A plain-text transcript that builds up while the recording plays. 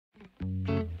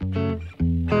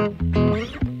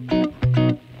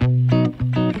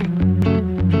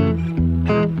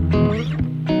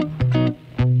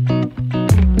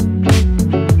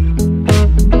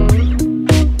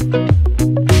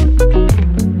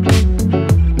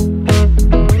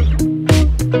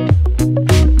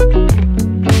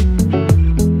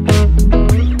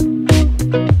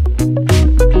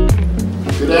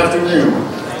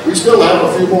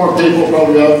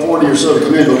so to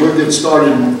come in, but we'll get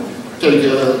started and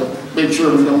make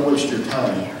sure we don't waste your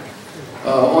time.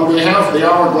 On behalf of the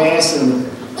Hourglass and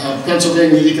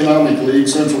Pennsylvania Economic League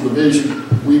Central Division,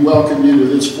 we welcome you to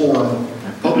this forum,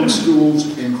 Public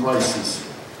Schools in Crisis.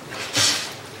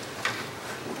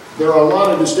 There are a lot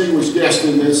of distinguished guests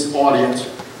in this audience,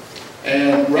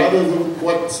 and rather than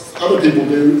what other people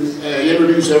do,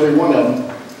 introduce every one of them,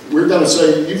 we're going to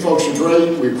say, you folks are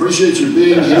great, we appreciate you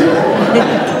being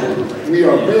here. We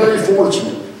are very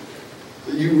fortunate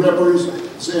that you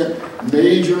represent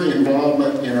major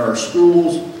involvement in our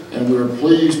schools, and we're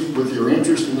pleased with your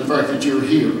interest in the fact that you're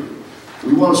here.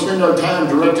 We want to spend our time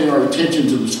directing our attention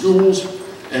to the schools,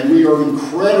 and we are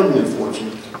incredibly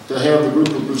fortunate to have the group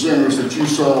of presenters that you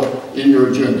saw in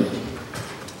your agenda.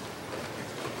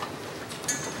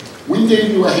 We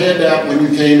gave you a handout when you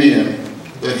came in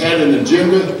that had an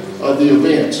agenda of the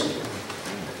events.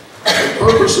 The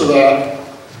purpose of that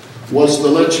was to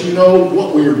let you know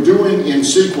what we are doing in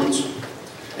sequence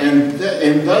and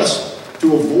thus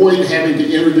to avoid having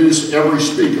to introduce every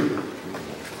speaker.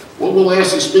 What we'll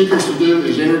ask the speakers to do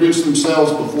is introduce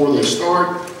themselves before they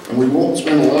start, and we won't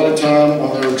spend a lot of time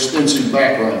on their extensive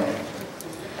background.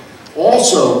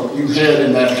 Also, you had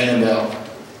in that handout,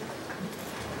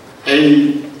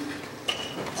 a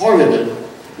part of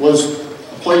it was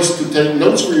a place to take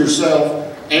notes for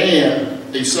yourself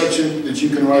and a section that you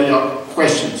can write out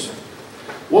questions.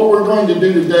 What we're going to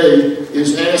do today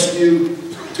is ask you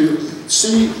to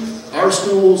see our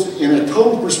schools in a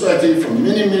total perspective from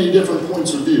many, many different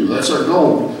points of view. That's our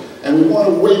goal. And we want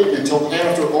to wait until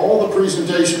after all the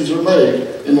presentations are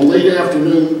made in the late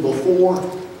afternoon before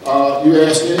you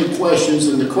ask any questions.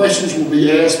 And the questions will be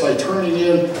asked by turning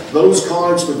in those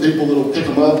cards to people that will pick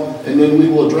them up, and then we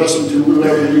will address them to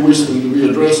whoever you wish them to be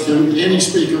addressed to, any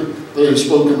speaker that has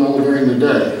spoken all during the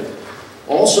day.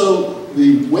 Also,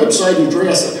 the website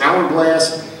address of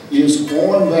Hourglass is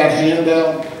on that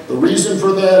handout. The reason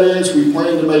for that is we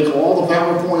plan to make all the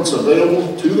PowerPoints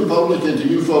available to the public and to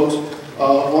you folks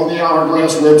on the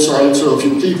Hourglass website. So if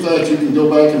you keep that, you can go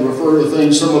back and refer to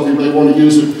things. Some of you may want to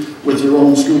use it with your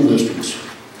own school districts.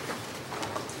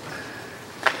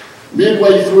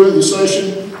 Midway through the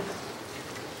session,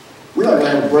 we're not going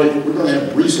to have a break, we're going to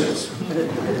have a recess.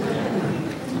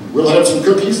 We'll have some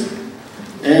cookies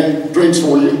and drinks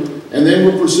for you, and then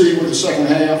we'll proceed with the second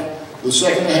half. The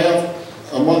second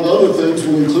half, among other things,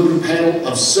 will include a panel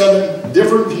of 7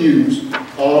 different views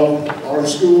of our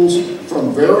schools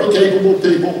from very capable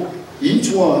people.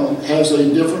 Each one has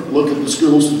a different look at the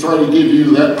schools to try to give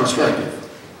you that perspective.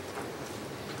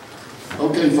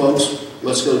 Okay, folks,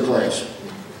 let's go to class.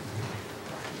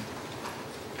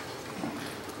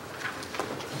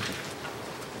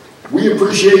 We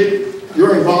appreciate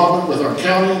your involvement with our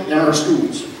county and our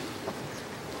schools.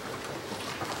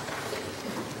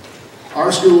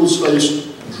 Our schools face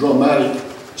dramatic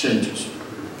changes.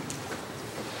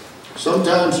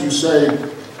 Sometimes you say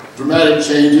dramatic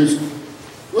changes,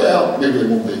 well, maybe they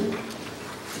won't be.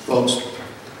 Folks,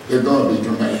 they're going to be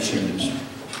dramatic changes.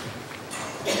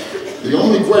 The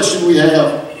only question we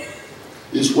have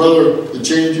is whether the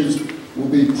changes will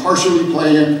be partially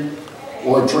planned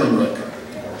or a train wreck.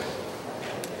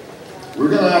 We're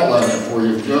going to outline that for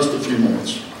you in just a few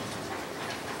minutes.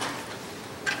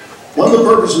 One of the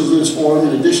purposes of this forum,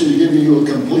 in addition to giving you a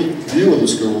complete view of the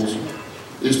schools,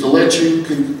 is to let you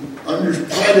try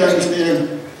to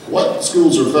understand what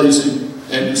schools are facing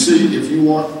and to see if you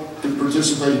want to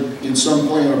participate in some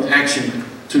plan of action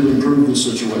to improve the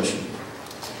situation.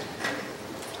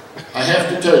 I have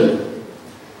to tell you,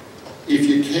 if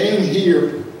you came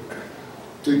here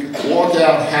to walk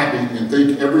out happy and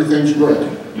think everything's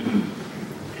great,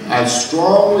 I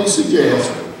strongly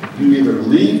suggest you either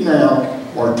leave now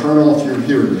or turn off your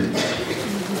hearing aid.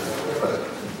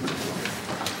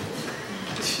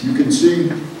 You can see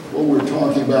what we're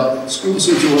talking about. The school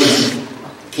situation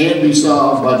can't be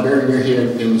solved by burying your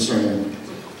head in the sand.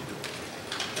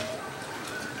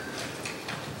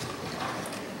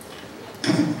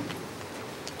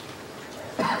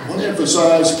 I want to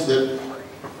emphasize that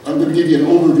I'm going to give you an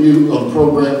overview of the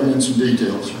program and then some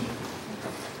details.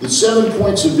 The 7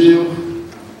 points of view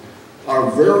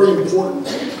are very important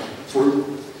for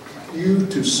you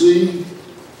to see,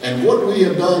 and what we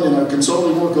have done in our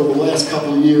consulting work over the last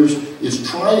couple of years is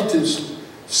try to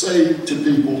say to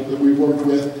people that we've worked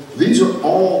with, these are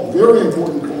all very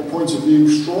important points of view,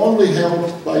 strongly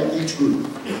held by each group.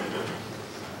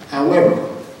 However,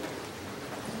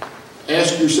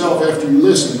 ask yourself after you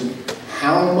listen,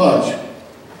 how much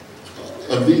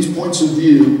of these points of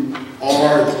view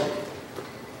are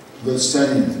the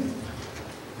same?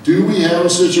 Do we have a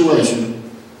situation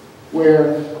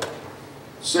where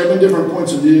 7 different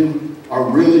points of view are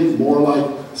really more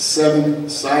like 7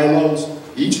 silos,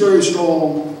 each very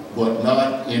strong, but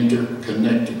not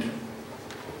interconnected.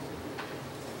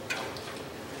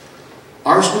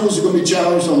 Our schools are going to be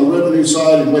challenged on the revenue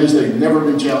side in ways they've never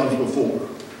been challenged before.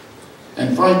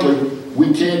 And frankly,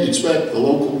 we can't expect the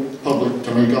local public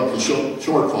to make up the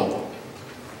shortfall.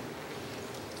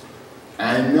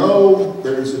 I know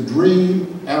there's a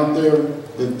dream out there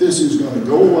that this is going to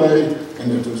go away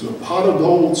and that there's a pot of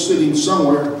gold sitting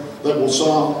somewhere that will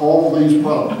solve all these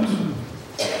problems.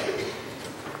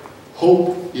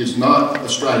 Hope is not a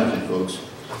strategy, folks.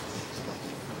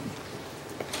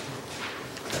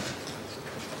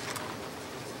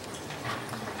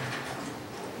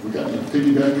 We got the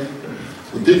piggy bank.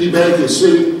 The piggy bank is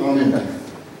sitting on empty.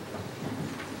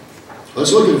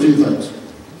 Let's look at a few things.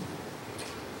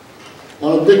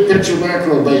 On a big picture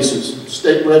macro basis,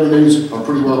 state revenues are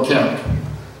pretty well capped.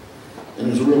 And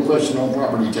there's a real question on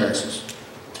property taxes.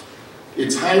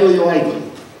 It's highly likely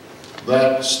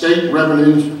that state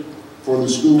revenues for the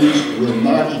schools will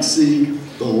not exceed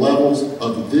the levels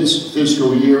of this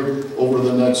fiscal year over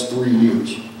the next 3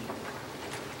 years.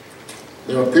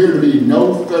 There appear to be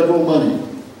no federal money,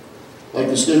 like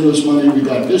the stimulus money we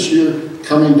got this year,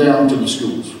 coming down to the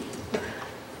schools.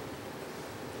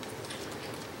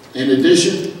 In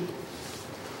addition,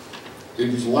 it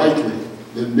is likely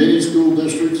that many school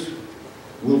districts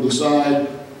will decide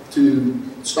to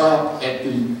stop at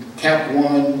the cap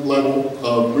 1 level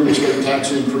of real estate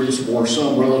tax increase or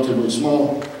some relatively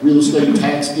small real estate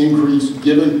tax increase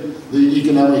given the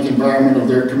economic environment of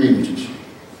their communities.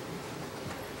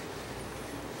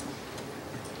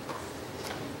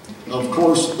 Of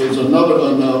course, there's another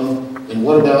unknown, and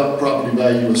what about property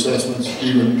value assessments,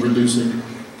 even reducing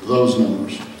those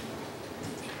numbers?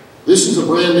 This is a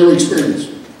brand new experience.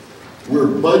 We're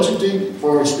budgeting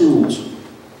for our schools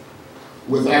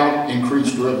without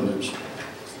increased revenues.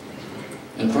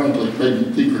 And frankly,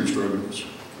 maybe decreased revenues.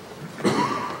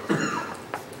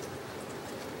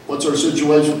 What's our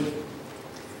situation?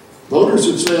 Voters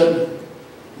have said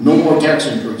no more tax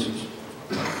increases.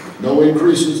 No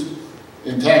increases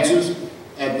in taxes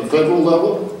at the federal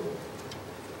level,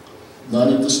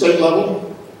 none at the state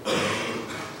level.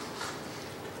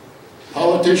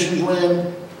 Politicians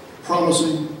ran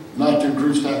promising not to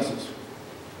increase taxes.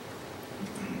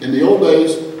 In the old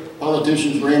days,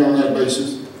 politicians ran on that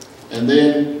basis and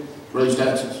then raised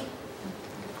taxes.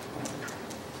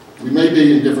 We may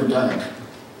be in different times.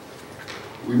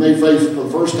 We may face, for the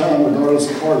first time,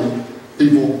 regardless of party,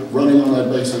 people running on that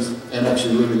basis and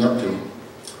actually living up to it.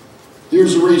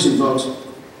 Here's the reason, folks.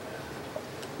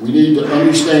 We need to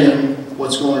understand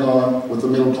what's going on with the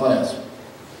middle class.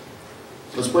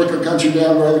 Let's break our country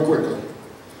down rather quickly.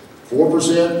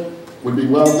 4% would be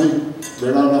wealthy.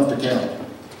 They're not enough to count.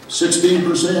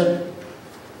 16%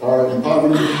 are in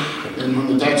poverty, and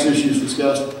when the tax issue is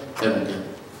discussed, they don't count.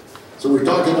 So we're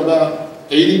talking about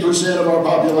 80% of our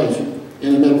population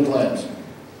in the middle class.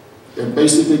 They're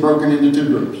basically broken into 2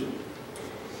 groups.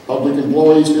 Public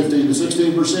employees, 15 to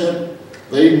 16%.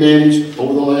 They've managed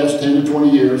over the last 10 to 20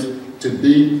 years to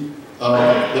beat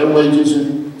their wages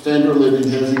and standard of living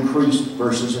has increased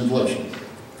versus inflation.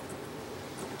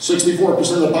 64%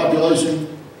 of the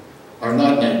population are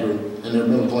not in that group, and they're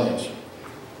middle class.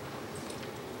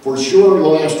 For sure, in the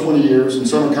last 20 years, and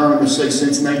some economists say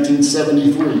since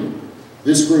 1973,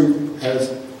 this group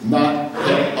has not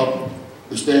kept up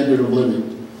the standard of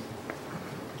living.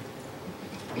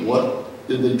 What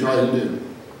did they try to do?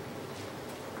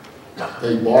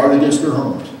 They borrowed against their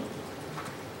homes.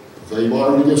 They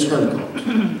borrowed against credit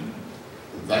cards.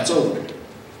 That's over.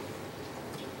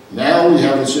 Now we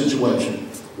have a situation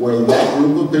where that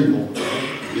group of people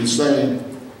is saying,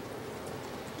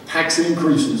 tax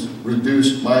increases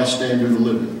reduce my standard of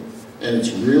living. And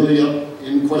it's really up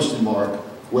in question mark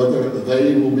whether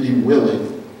they will be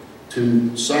willing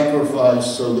to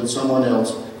sacrifice so that someone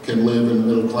else can live in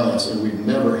the middle class. And we've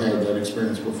never had that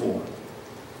experience before.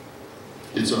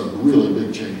 It's a really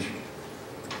big change.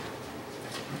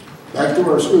 Back to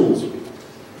our schools.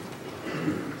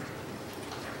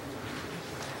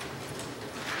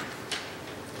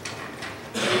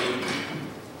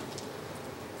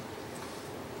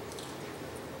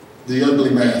 The ugly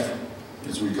math,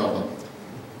 as we call it.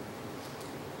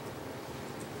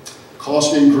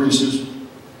 Cost increases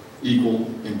equal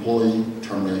employee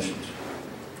terminations.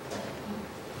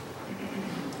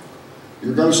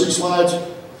 You're going to see slides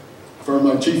from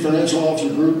our Chief Financial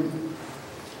Officer group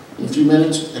in a few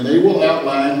minutes, and they will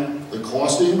outline the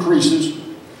cost increases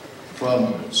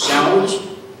from salaries,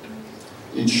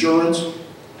 insurance,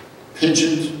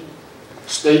 pensions,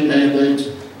 state mandates,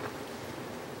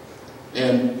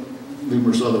 and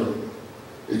numerous other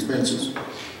expenses.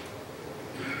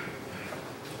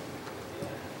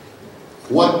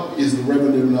 What is the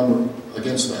revenue number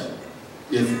against that?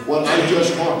 If what I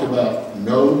just talked about,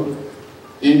 no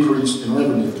increase in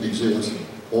revenue exists,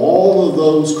 all of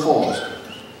those costs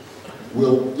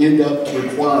will end up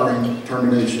requiring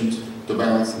terminations to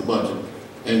balance the budget,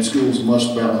 and schools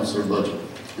must balance their budget.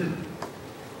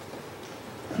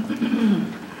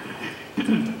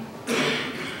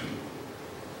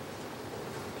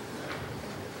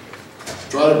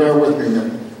 Try to bear with me a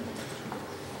minute.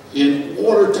 In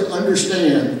order to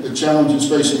understand the challenges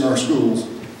facing our schools,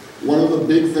 one of the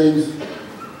big things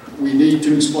we need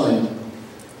to explain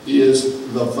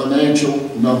is the financial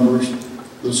numbers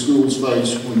the schools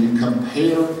face when you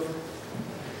compare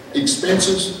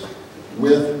expenses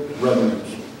with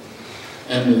revenues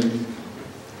and the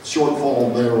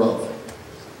shortfall thereof.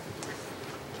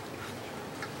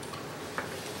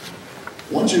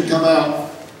 Once you come out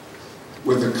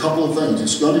with a couple of things,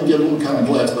 it's going to get a little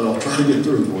complex, but I'll try to get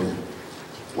through it for you.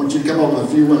 Once you come up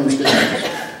with a few understandings,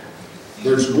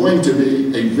 there's going to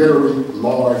be a very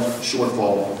large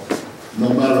shortfall, no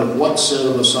matter what set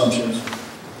of assumptions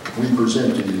we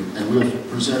present to you, and we'll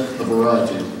present a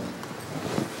variety of them.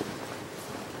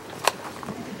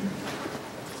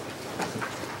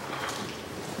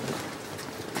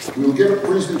 We'll give a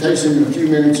presentation in a few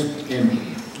minutes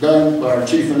done by our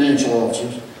chief financial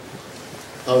officers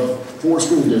of 4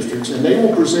 school districts, and they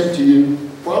will present to you,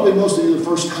 probably most of you the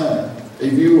first time, a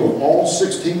view of all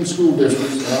 16 school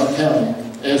districts in our county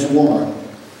as one,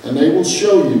 and they will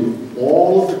show you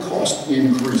all of the cost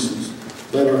increases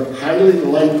that are highly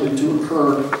likely to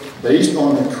occur based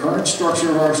on the current structure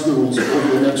of our schools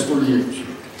over the next 3 years.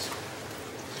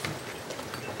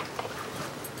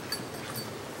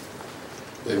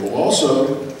 They will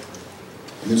also,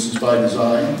 and this is by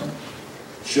design,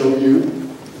 show you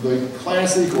the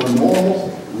classic or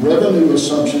normal revenue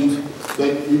assumptions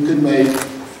that you can make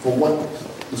for what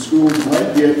the schools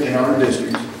might get in our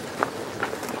districts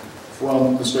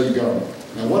from the state government.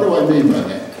 Now, what do I mean by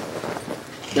that?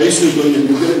 Basically, and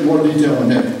we'll get into more detail in a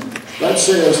minute, that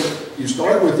says you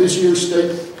start with this year's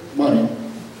state money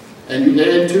and you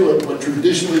add to it what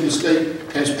traditionally the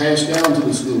state has passed down to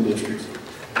the school districts.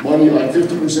 Money like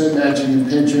 50% matching in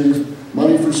pensions,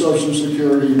 money for Social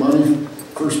Security, money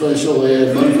for special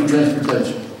ed, money for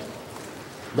transportation.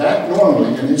 That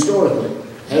normally and historically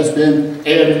has been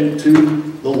added to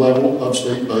the level of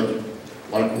state budget,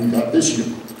 like we got this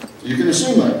year. So you can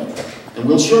assume that, and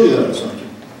we'll show you that assumption.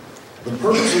 The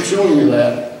purpose of showing you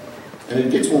that, and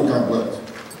it gets more complex,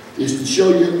 is to show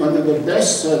you under the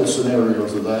best set of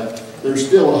scenarios of that, there's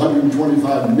still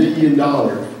 $125 million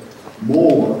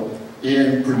more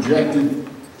in projected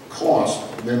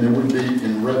cost than there would be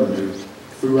in revenue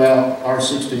throughout our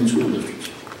 16 school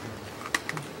districts.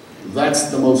 That's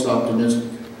the most optimistic.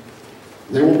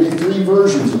 There will be 3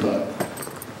 versions of that.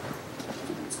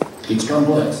 It's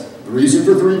complex. The reason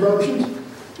for 3 versions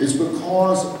is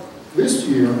because this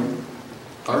year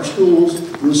our schools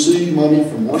received money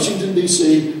from Washington,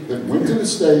 D.C. that went to the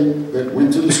state, that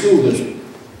went to the school district.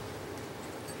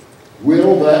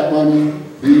 Will that money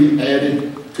be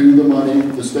added to the money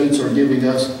the states are giving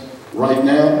us right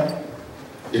now?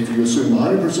 If you assume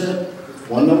 100%,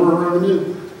 one number of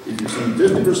revenue. If you assume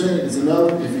 50%, it's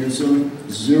another. If you assume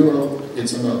 0,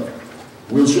 it's another.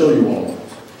 We'll show you all of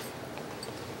this.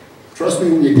 Trust me,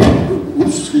 when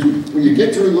you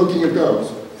get through looking at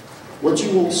those, what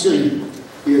you will see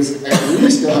is at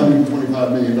least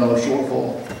 $125 million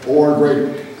shortfall or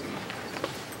greater.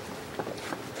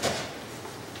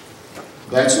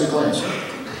 That's the class.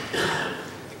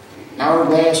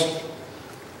 Hourglass,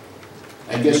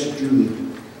 I guess, drew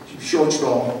the short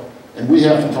straw, and we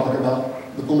have to talk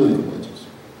about the political wedges.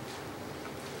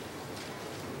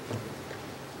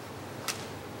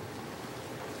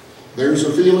 There's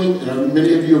a feeling, and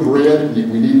many of you have read,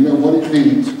 and we need to know what it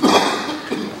means,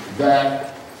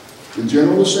 that the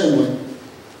General Assembly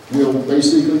will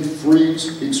basically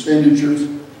freeze expenditures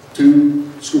to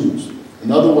schools.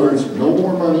 In other words, no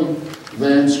more money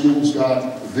than schools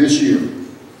got this year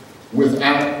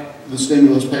without the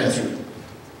stimulus pass-through.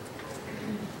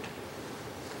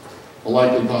 A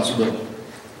likely possibility.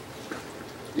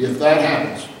 If that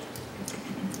happens,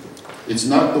 it's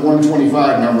not the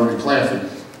 125 number in classic.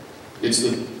 It's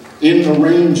in the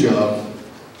range of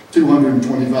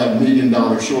 $225 million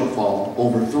shortfall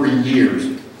over 3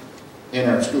 years in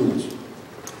our schools.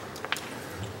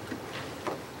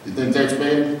 You think that's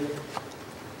bad?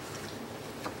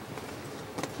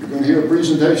 You're going to hear a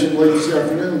presentation late this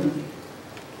afternoon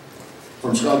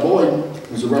from Scott Boyd,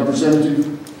 who's a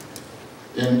representative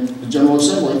in the General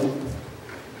Assembly,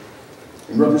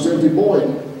 Representative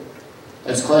Boyd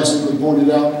has classically pointed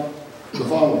out the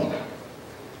following.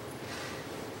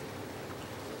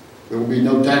 There will be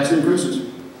no tax increases.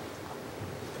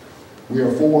 We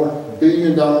are $4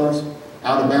 billion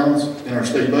out of balance in our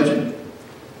state budget.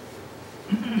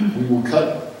 We will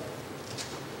cut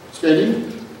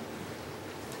spending.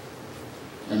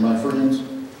 And my friends,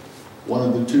 one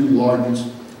of the two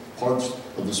largest parts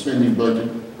of the spending budget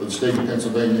of the state of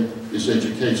Pennsylvania is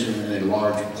education, and a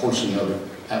large portion of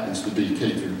it happens to be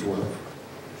K through 12.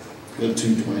 The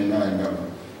 229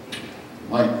 number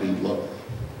might be low.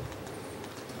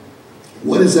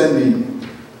 What does that mean?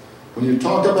 When you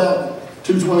talk about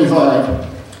 225,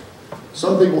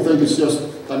 some people think it's just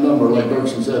a number, like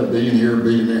Dirksen said, $1 billion here, $1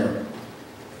 billion there.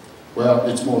 Well,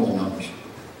 it's more than numbers.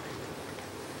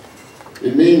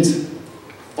 It means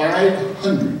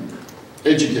 500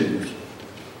 educators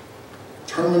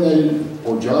terminated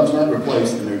or jobs not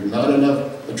replaced, and there's not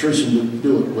enough attrition to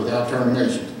do it without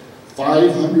termination.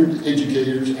 500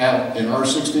 educators out in our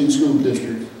 16 school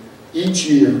districts each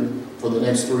year for the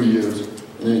next 3 years,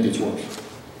 and then it gets worse.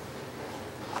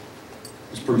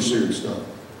 It's pretty serious stuff.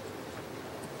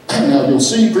 Now, you'll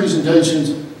see presentations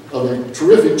of a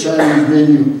terrific Chinese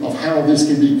menu of how this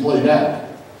can be played out,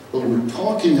 but we're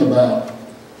talking about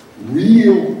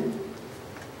real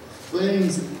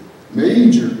things,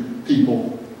 major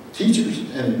people, teachers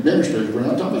and administrators, we're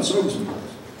not talking about service employees,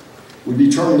 would be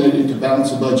terminated to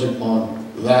balance the budget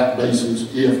on that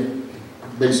basis if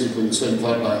basically the state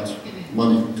flatlines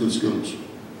money to the schools.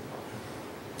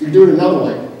 You can do it another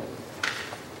way.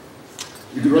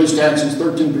 You could raise taxes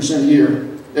 13% a year,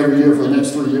 every year for the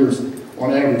next 3 years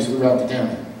on average throughout the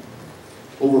county.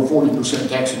 Over a 40%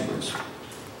 tax increase.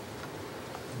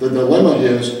 The dilemma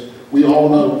is, we all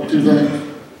know two things.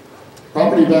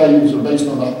 Property values are based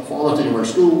on the quality of our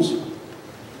schools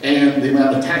and the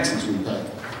amount of taxes we pay.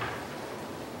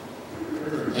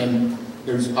 And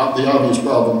there's the obvious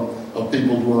problem of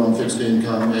people who are on fixed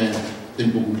income and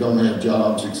people who don't have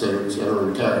jobs, et cetera,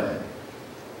 retired.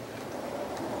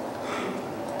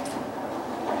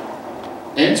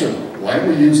 Answer, why do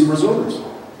we use the reserves?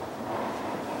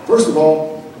 First of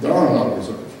all, there aren't a lot of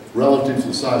reserves relative to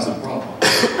the size of the problem.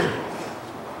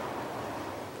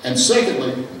 And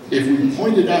secondly, if we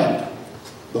pointed out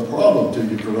the problem to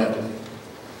you correctly,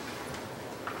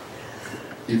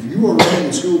 if you are running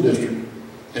a school district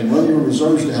and run your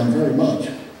reserves down very much,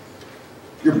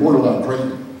 you're borderline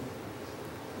crazy.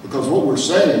 Because what we're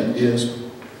saying is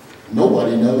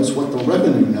nobody knows what the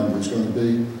revenue number is going to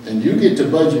be, and you get to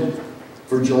budget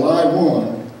for July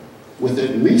 1 with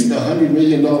at least a $100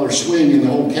 million swing in the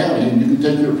whole county, and you can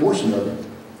take your portion of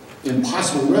it in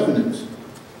possible revenues.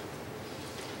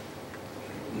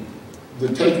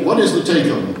 What is the take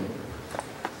home?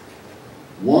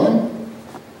 One,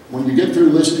 when you get through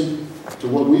listening to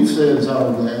what we've said as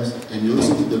Hourglass, and you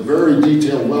listen to the very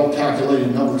detailed,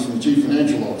 well-calculated numbers from the chief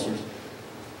financial officers,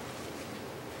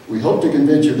 we hope to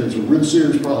convince you there's a real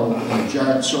serious problem and a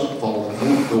giant shortfall that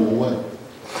won't go away.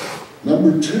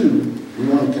 Number two, we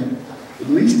want to at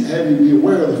least have you be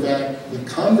aware of the fact the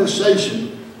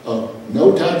conversation of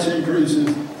no tax increases,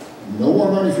 no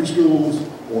more money for schools,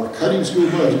 or cutting school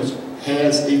budgets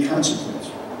has a consequence.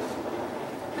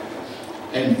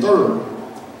 And third,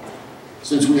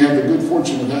 since we have the good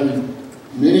fortune of having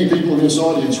many people in this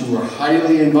audience who are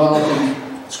highly involved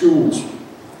in schools,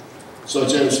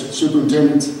 such as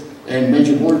superintendents and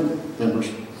major board members,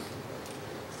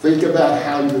 think about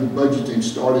how your budgeting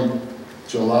started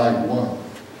July 1.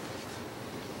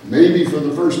 Maybe for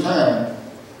the first time,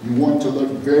 you want to look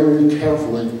very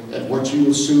carefully at what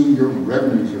you assume your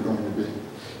revenues are going to be.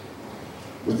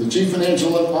 With the chief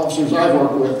financial officers I've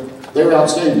worked with, they're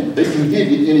outstanding. They can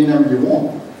give you any number you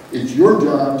want. It's your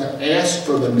job to ask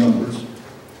for the numbers.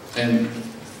 And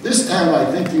this time I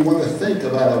think you want to think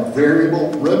about a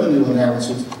variable revenue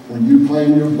analysis when you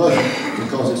plan your budget,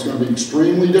 because it's going to be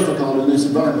extremely difficult in this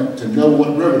environment to know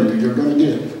what revenue you're going to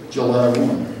get July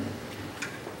 1.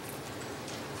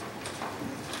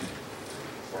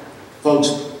 Folks,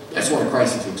 that's what a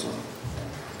crisis looks like.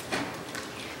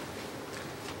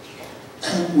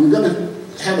 We're going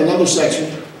to have another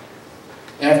section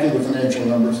after the financial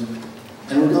numbers,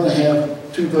 and we're going to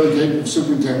have two very capable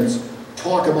superintendents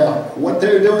talk about what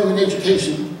they're doing in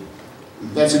education.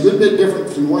 That's a good bit different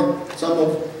from what some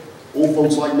of old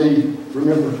folks like me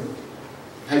remember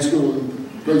high school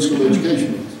and grade school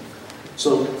education is.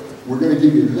 So we're going to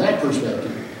give you that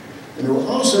perspective. And we're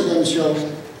also going to show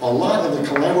a lot of the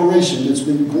collaboration that's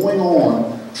been going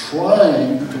on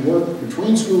trying to work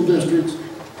between school districts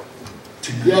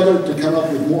together to come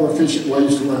up with more efficient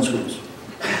ways to run schools.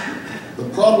 The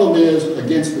problem is,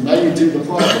 against the magnitude of the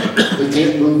problem, they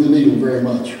can't move the needle very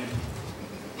much.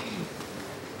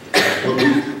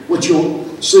 What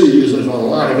you'll see is there's a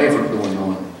lot of effort going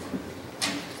on.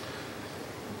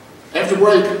 After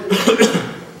break,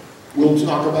 we'll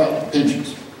talk about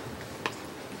pensions.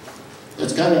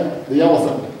 That's kind of the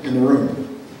elephant in the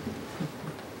room.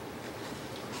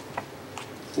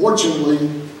 Fortunately,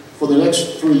 for the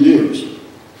next 3 years,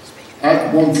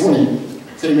 Act 120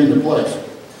 came into place.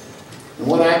 And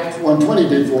what Act 120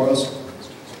 did for us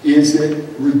is it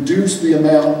reduced the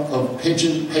amount of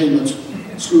pension payments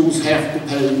schools have to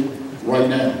pay right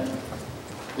now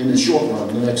in the short run,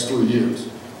 in the next 3 years.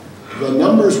 The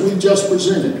numbers we just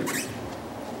presented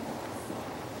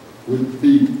would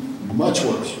be much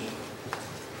worse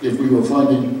if we were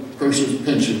funding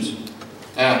pensions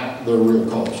at their real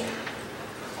cost.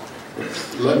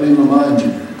 Let me remind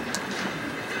you,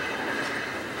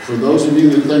 for those of you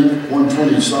that think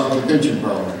 120 solved the pension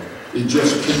problem, it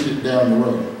just kicked it down the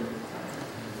road.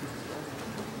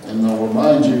 And I'll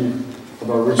remind you of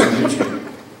our recent history.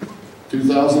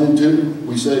 2002,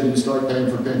 we said we'd start paying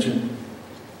for pension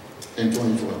in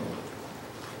 2012.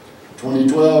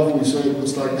 2012, we said we'll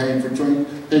start paying for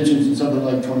pensions in something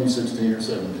like 2016 or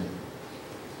 17.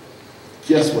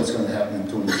 Guess what's going to happen in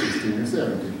 2016 or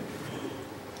 17?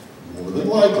 More than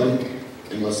likely,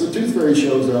 unless the tooth fairy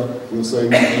shows up, we'll say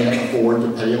we can't afford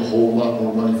to pay a whole lot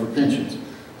more money for pensions,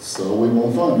 so we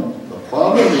won't fund them. The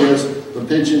problem is the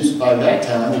pensions by that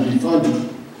time will be funded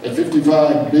at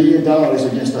 $55 billion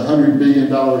against $100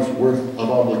 billion worth of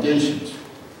obligations.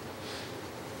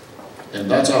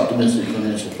 And that's optimistic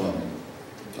financial funding.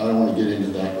 I don't want to get into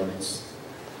that, but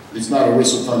it's not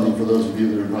ERISA funding for those of you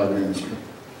that are in private industry.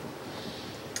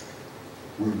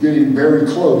 We're getting very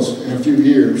close in a few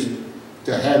years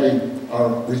to having our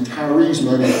retirees'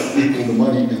 money equal the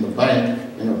money in the bank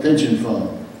in our pension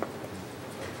fund.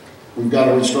 We've got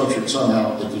to restructure it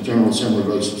somehow at the General Assembly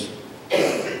basis.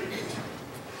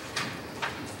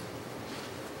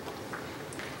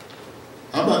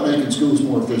 How about making schools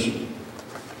more efficient?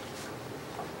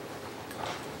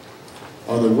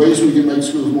 Are there ways we can make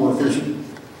schools more efficient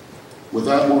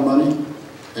without more money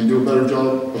and do a better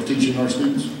job of teaching our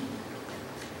students?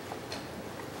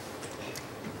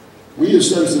 We as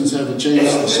citizens have a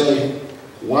chance to say,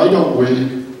 why don't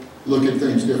we look at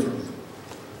things differently?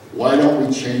 Why don't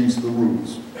we change the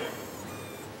rules?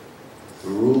 The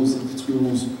rules that the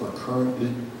schools are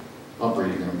currently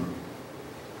operating under.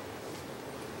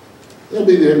 That'll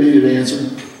be the immediate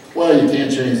answer. Well, you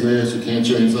can't change this, you can't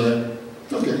change that.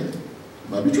 Okay,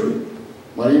 might be true.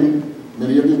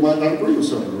 Many of you might not agree with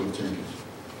some of the rule changes.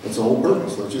 That's the whole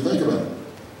purpose, let you think about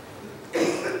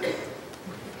it.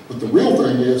 But the real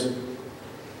thing is,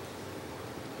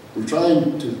 we're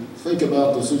trying to think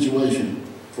about the situation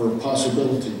for a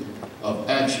possibility of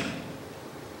action.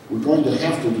 We're going to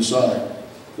have to decide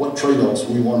what trade-offs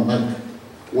we want to make.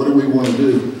 What do we want to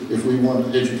do if we want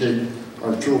to educate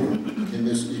our children in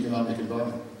this economic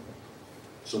environment?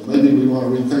 So maybe we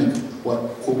want to rethink what,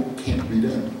 quote, can't be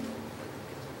done.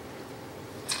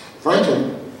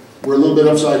 Frankly, we're a little bit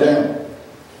upside down.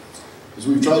 As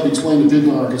we've tried to explain to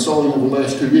people in our consulting over the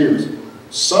last 2 years,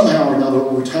 somehow or another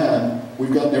over time,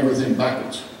 we've gotten everything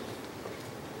backwards.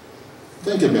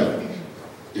 Think about it.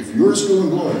 If you're a school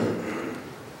employee,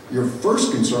 your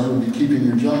first concern will be keeping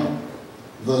your job.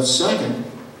 The second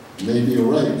may be a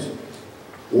raise,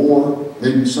 or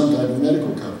maybe some type of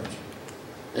medical coverage.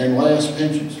 And last,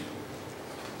 pensions.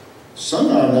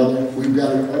 Somehow or another, we've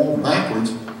got it all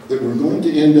backwards that we're going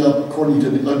to end up, according to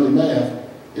the ugly math,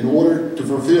 in order to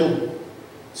fulfill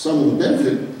some of the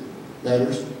benefit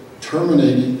matters,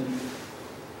 terminating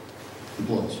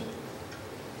employees.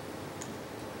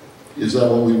 Is that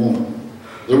what we want?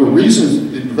 There were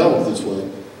reasons it developed this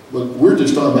way, but we're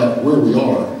just talking about where we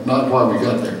are, not why we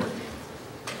got there.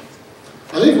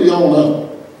 I think we all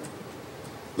know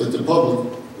that the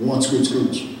public wants good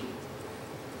schools.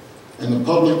 And the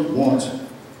public wants,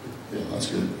 yeah,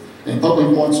 that's good. And the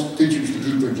public wants teachers to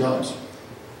keep their jobs.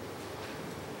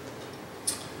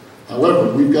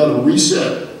 However, we've got to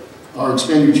reset our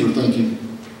expenditure thinking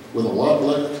with a lot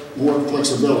more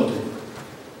flexibility,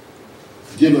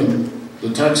 given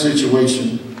the tax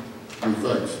situation we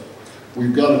face.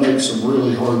 We've got to make some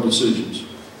really hard decisions.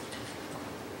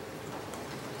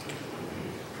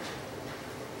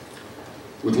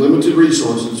 With limited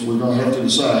resources, we're going to have to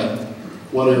decide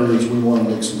what areas we want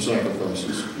to make some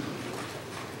sacrifices.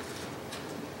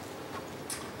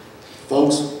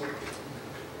 Folks,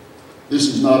 this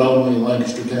is not only in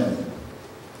Lancaster County.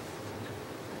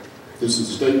 This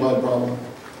is a statewide problem.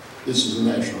 This is a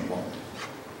national problem.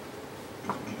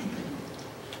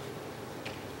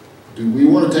 Do we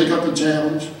want to take up the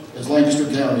challenge as Lancaster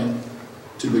County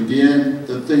to begin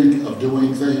to think of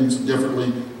doing things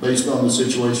differently based on the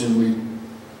situation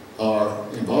we are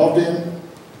involved in?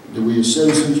 Do we as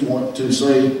citizens want to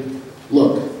say,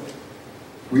 look,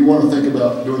 we want to think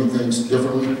about doing things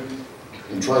differently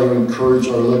and try to encourage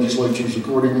our legislatures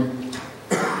accordingly?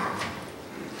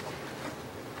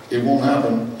 It won't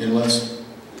happen unless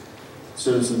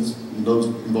citizens and those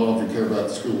involved who care about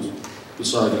the schools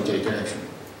decide to take action.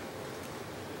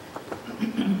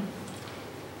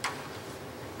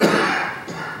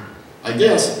 I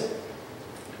guess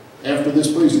after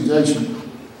this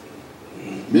presentation,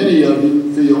 many of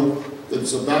you feel that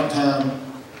it's about time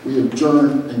we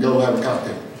adjourn and go have a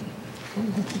cocktail.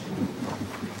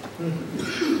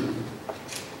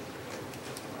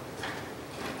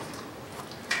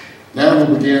 Now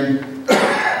we'll begin,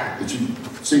 that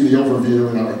you've seen the overview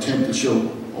and our attempt to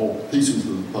show all pieces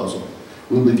of the puzzle.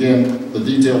 We'll begin the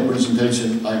detailed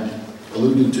presentation I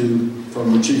alluded to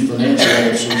from the Chief Financial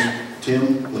Officer.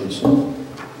 Tim, please.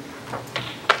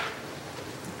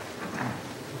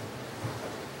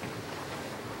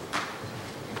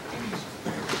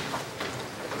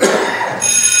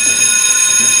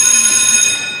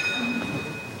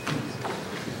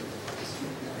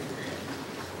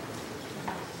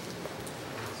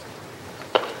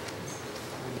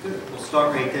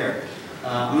 Start right there.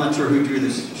 I'm not sure who drew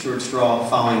this short straw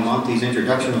following Monty's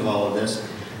introduction of all of this,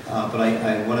 but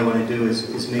what I want to do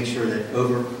is make sure that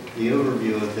the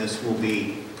overview of this will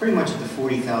be pretty much at the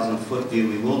 40,000 foot view.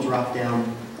 We will drop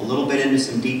down a little bit into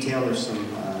some detail. There's some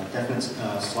definite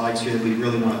slides here that we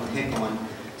really want to pick on.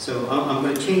 So I'm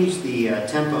going to change the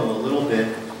tempo a little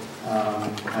bit.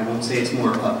 I won't say it's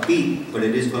more upbeat, but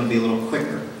it is going to be a little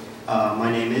quicker.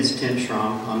 My name is Tim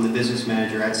Schramm. I'm the business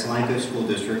manager at Solanco School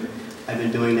District. I've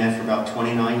been doing that for about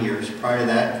 29 years. Prior to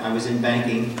that, I was in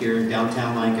banking here in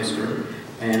downtown Lancaster,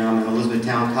 and I'm an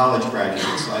Elizabethtown College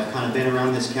graduate, so I've kind of been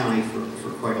around this county for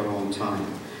quite a long time.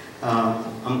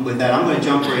 With that, I'm going to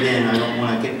jump right in. I don't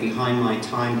want to get behind my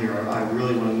time here. I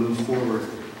really want to move forward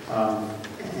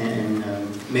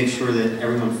and make sure that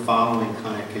everyone following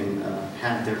kind of can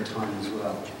have their time as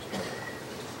well.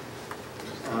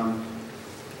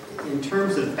 In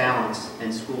terms of balance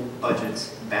and school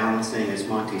budgets balancing, as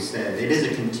Monty said, it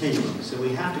is a continuum. So we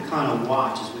have to kind of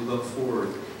watch as we look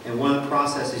forward. And one of the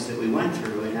processes that we went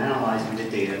through in analyzing the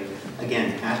data,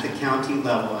 again, at the county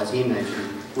level, as he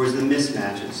mentioned, was the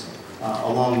mismatches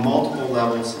along multiple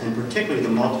levels, and particularly the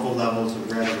multiple levels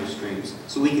of revenue streams.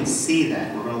 So we can see that,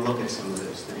 and we're going to look at some of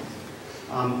those things.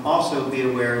 Also be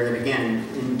aware that, again,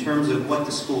 in terms of what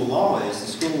the school law is, the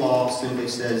school law simply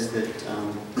says that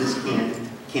this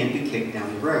can't be kicked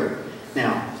down the road.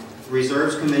 Now,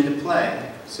 reserves come into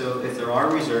play. So if there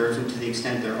are reserves, and to the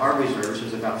extent there are reserves,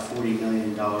 there's about $40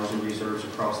 million in reserves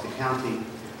across the county.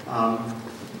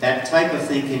 That type of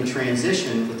thing can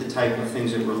transition with the type of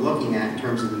things that we're looking at in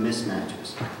terms of the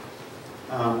mismatches.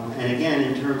 And again,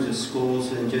 in terms of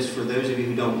schools, and just for those of you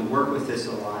who don't work with this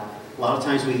a lot of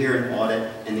times we hear an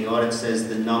audit, and the audit says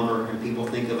the number, and people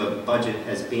think of a budget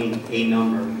as being a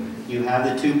number. You have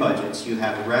the two budgets. You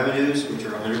have the revenues, which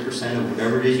are 100% of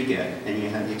whatever it is you get, and you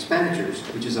have the expenditures,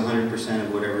 which is 100%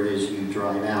 of whatever it is you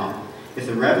drive out. If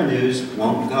the revenues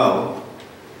won't go,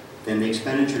 then the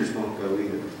expenditures won't go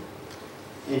either.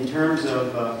 In terms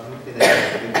of, look at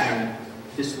that, we kind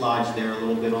of dislodged there a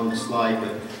little bit on the slide,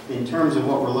 but in terms of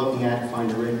what we're looking at, find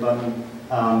the red button,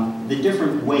 the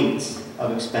different weights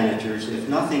of expenditures. If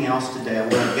nothing else today, I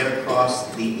want to get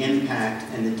across the impact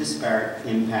and the disparate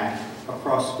impact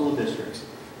across school districts.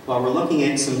 While we're looking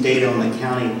at some data on the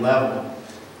county level,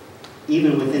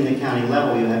 even within the county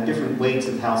level, you have different weights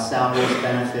of how salaries,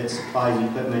 benefits, supplies,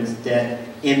 equipment, debt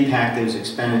impact those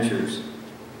expenditures.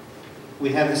 We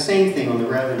have the same thing on the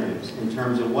revenues in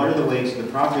terms of what are the weights of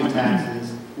the property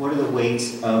taxes, what are the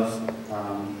weights of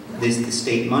the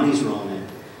state monies rolling in.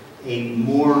 A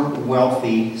more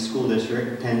wealthy school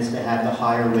district tends to have the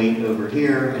higher weight over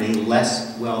here, and a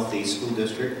less wealthy school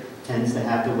district tends to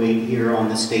have the weight here on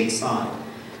the state side.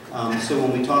 So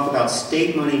when we talk about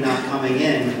state money not coming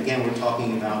in, again, we're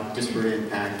talking about disparate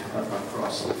impact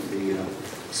across the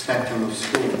spectrum of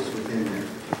schools within there.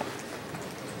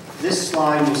 This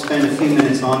slide, we'll spend a few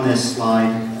minutes on this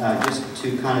slide just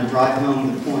to kind of drive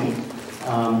home the point.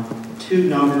 Two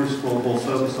numbers we'll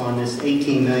focus on, this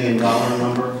 $18 million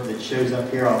number that shows up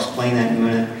here. I'll explain that in a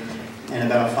minute. And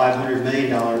about a $500 million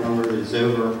number that is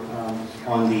over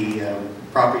on the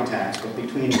property tax. But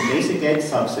between the basic ed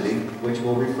subsidy, which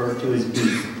we'll refer to as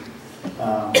BEEF,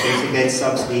 basic ed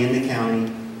subsidy in the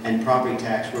county, and property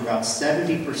tax, we're about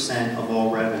 70% of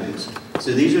all revenues.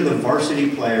 So these are the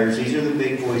varsity players, these are the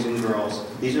big boys and girls,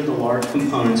 these are the large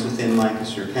components within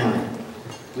Lancaster County.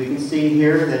 We can see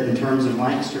here that in terms of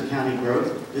Lancaster County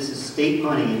growth, this is state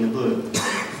money in the blue.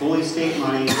 Fully state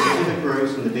money, these are the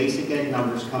growths and the basic ed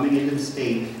numbers coming into the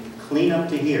state, clean up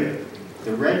to here.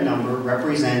 The red number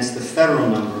represents the federal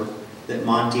number that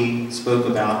Monty spoke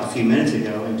about a few minutes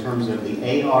ago in terms of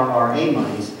the ARRA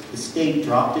monies. The state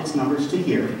dropped its numbers to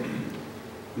here,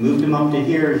 moved them up to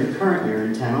here in the current year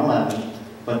in 10-11,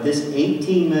 but this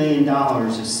 $18 million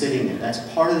is sitting there. That's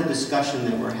part of the discussion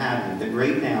that we're having, that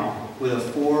right now, with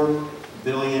a $4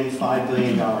 billion, $5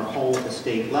 billion hole at the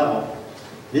state level,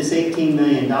 this $18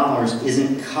 million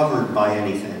isn't covered by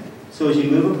anything. So as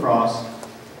you move across,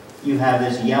 you have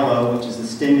this yellow, which is the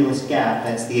stimulus gap,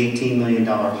 that's the $18 million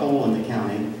hole in the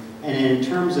county. And in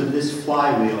terms of this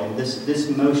flywheel, this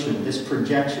motion, this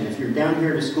projection, if you're down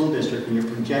here at a school district and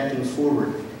you're projecting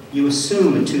forward, you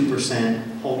assume a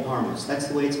 2% hold harmless. That's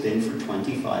the way it's been for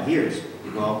 25 years.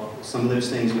 Well, some of those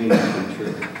things may not come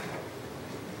true.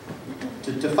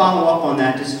 To follow up on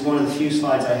that, this is one of the few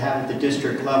slides I have at the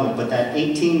district level, but that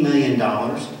 $18 million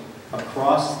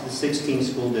across the 16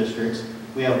 school districts,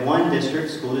 we have one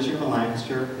district, School District of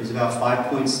Lancaster, is about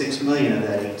 5.6 million of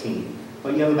that 18.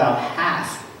 But you have about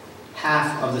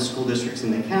half of the school districts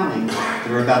in the county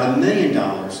that are about $1 million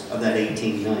of that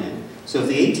 18 million. So if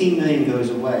the 18 million goes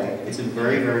away, it's a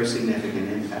very, very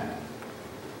significant impact.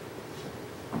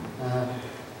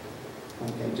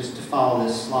 Okay, just to follow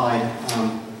this slide,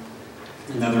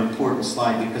 another important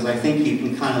slide, because I think you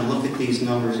can kind of look at these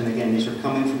numbers, and again, these are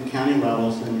coming from county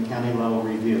levels and the county level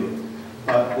review.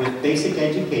 But with basic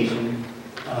education,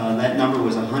 that number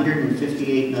was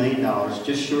 $158 million,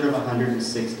 just short of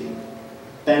 160.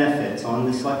 Benefits on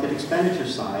the selected expenditure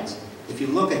sides, if you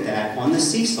look at that, on the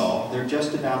seesaw, they're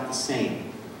just about the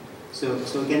same. So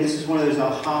again, this is one of those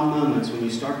aha moments when you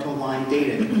start to align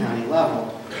data at the county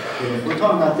level. If we're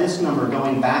talking about this number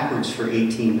going backwards for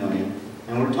 18 million,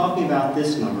 and we're talking about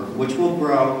this number, which will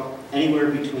grow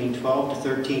anywhere between 12 to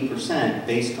 13%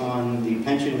 based on the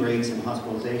pension rates and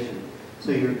hospitalization.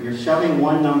 So you're shoving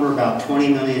one number about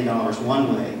 $20 million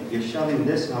one way, you're shoving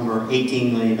this number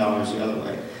 $18 million the other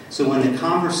way. So when the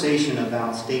conversation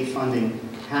about state funding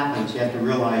happens, you have to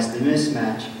realize the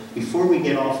mismatch. Before we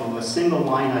get off of a single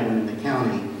line item in the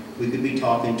county, we could be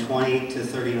talking $20 to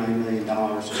 $39 million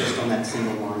just on that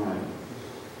single line item.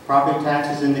 Property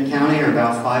taxes in the county are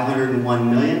about $501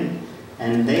 million.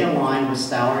 And they align with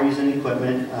salaries and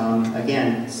equipment.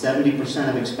 Again, 70%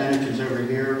 of expenditures over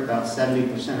here, about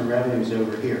 70% of revenues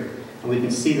over here. And we can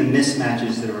see the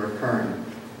mismatches that are occurring.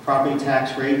 Property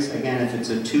tax rates, again, if it's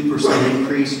a 2%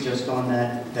 increase just on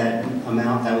that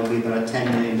amount, that would be about a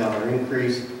 $10 million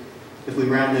increase. If we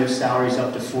round those salaries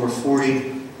up to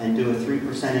 440 and do a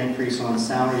 3% increase on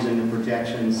salaries in the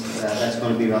projections, that's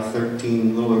going to be about a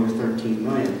little over 13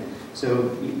 million.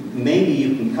 So maybe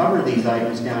you can cover these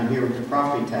items down here with the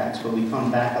property tax, but we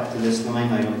come back up to this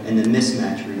line item and the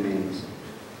mismatch remains.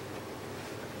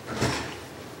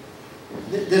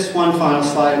 This one final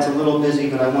slide, it's a little busy,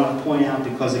 but I want to point out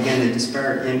because, again, the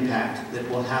disparate impact that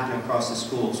will happen across the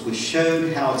schools. We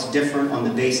showed how it's different on the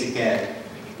basic ed,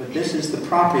 but this is the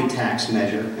property tax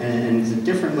measure, and it's a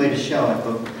different way to show it.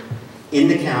 But in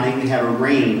the county, we have a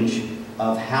range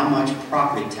of how much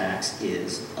property tax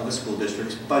is of a school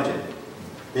district's budget.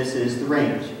 This is the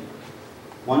range.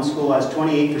 One school has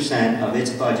 28% of its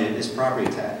budget is property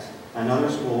tax. Another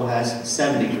school has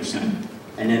 70%.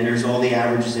 And then there's all the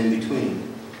averages in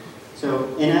between.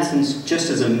 So in essence, just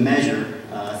as a measure,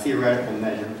 a theoretical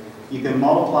measure, you can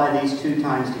multiply these two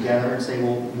times together and say,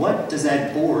 well, what does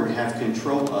that board have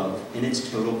control of in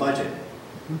its total budget?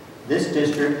 This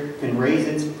district can raise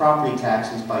its property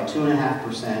taxes by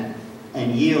 2.5%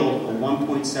 and yield a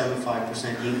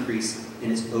 1.75% increase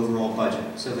in its overall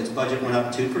budget. So if its budget went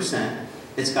up 2%,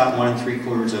 it's got 1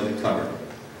 3/4 of it covered.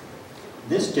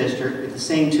 This district, at the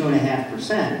same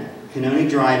 2.5%, can only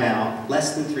drive out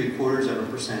less than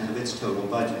 0.75% of its total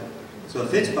budget. So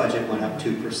if its budget went up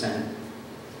 2%,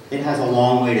 it has a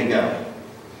long way to go.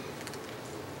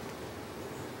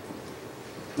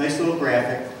 Nice little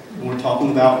graphic, and we're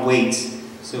talking about weights.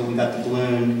 So we've got the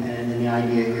balloon, and then the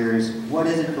idea here is, what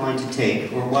is it going to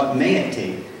take, or what may it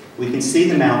take? We can see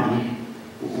the mountain,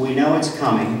 we know it's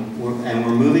coming, and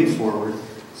we're moving forward.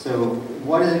 So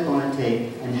what is it going to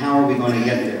take, and how are we going to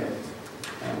get there?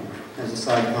 As a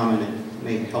side comment, it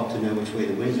may help to know which way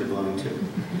the winds are blowing to.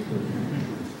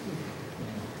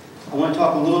 I want to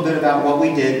talk a little bit about what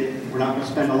we did. We're not going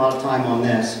to spend a lot of time on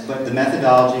this, but the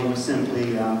methodology was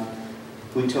simply,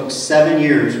 we took 7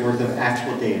 years worth of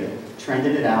actual data,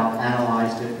 trended it out,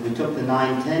 analyzed it. We took the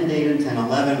 9-10 data,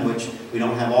 10-11, which we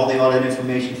don't have all the audit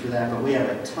information for that, but we have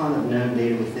a ton of known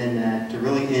data within that to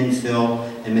really infill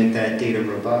and make that data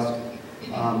robust.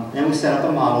 Then we set up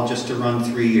a model just to run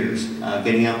 3 years.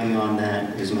 Getting out beyond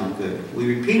that is not good.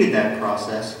 We repeated that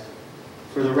process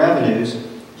for the revenues,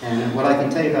 and what I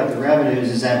can tell you about the revenues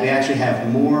is that we actually have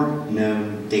more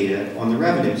known data on the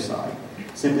revenue side,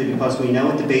 simply because we know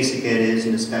what the basic ed is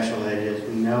and the special ed is.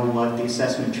 We know what the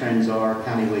assessment trends are,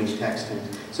 county wage tax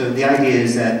trends. So the idea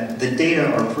is that the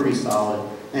data are pretty solid,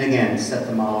 and again, set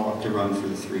the model up to run for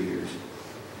the 3 years.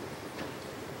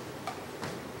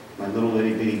 My little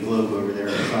itty bitty globe over there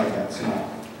inside got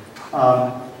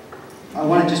small. I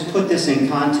want to just put this in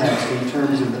context in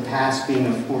terms of the past being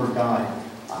a poor guide.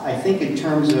 I think in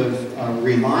terms of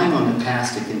relying on the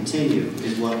past to continue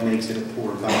is what makes it a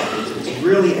poor guide. It's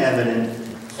really evident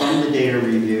from the data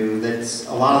review that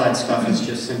a lot of that stuff has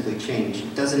just simply changed.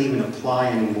 It doesn't even apply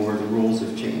anymore. The rules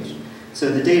have changed. So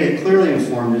the data clearly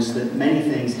informed us that many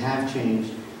things have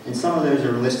changed. And some of those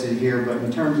are listed here, but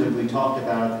in terms of, we talked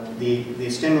about the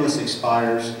stimulus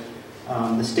expires,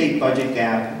 the state budget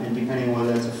gap, and depending on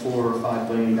whether that's a $4 or $5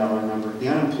 billion number, the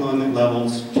unemployment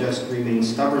levels just remain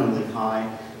stubbornly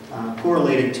high.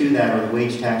 Correlated to that are the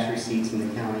wage tax receipts in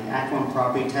the county. Act on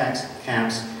property tax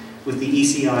caps with the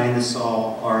ECI and the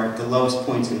SAL are at the lowest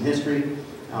points in history.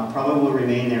 Probably will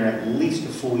remain there at least a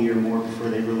full year more before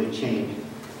they really change.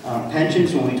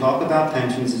 Pensions, when we talk about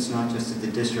pensions, it's not just at the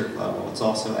district level, it's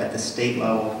also at the state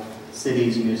level,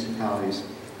 cities, municipalities,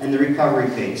 and the recovery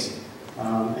pace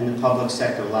and the public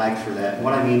sector lag for that. And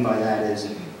what I mean by that is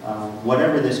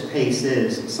whatever this pace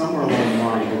is, somewhere along the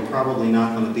line, we're probably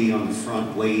not going to be on the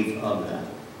front wave of that.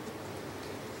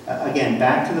 Again,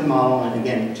 back to the model, and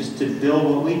again, just to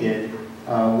build what we did,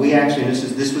 we actually,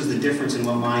 this was the difference in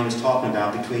what Monty was talking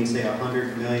about between, say,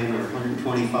 100 million or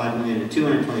 125 million and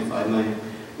 225 million.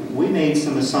 We made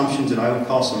some assumptions that I would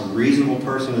call some reasonable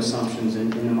person assumptions in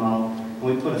the model. And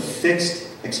we put a fixed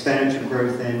expenditure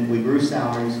growth in. We grew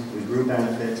salaries, we grew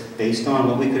benefits based on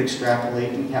what we could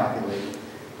extrapolate and calculate.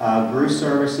 Grew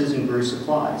services and grew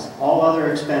supplies. All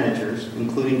other expenditures,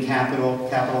 including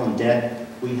capital and debt,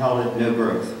 we held at no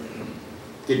growth.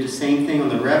 Did the same thing on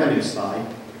the revenue side.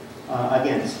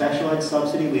 Again, special ed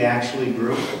subsidy, we actually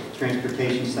grew.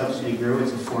 Transportation subsidy grew,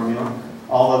 it's a formula.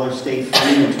 All other state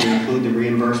funding, which would include the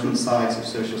reimbursement sides of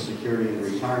Social Security and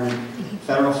retirement.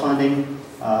 Federal funding,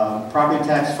 property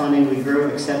tax funding, we grew,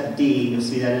 except D, you'll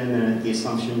see that in a minute, the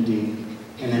assumption D.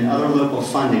 And then other local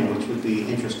funding, which would be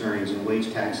interest earnings and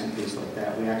wage tax and things like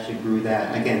that, we actually grew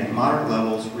that. And again, at moderate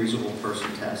levels, reasonable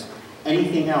person test.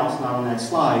 Anything else not on that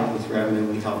slide with revenue,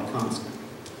 we held constant.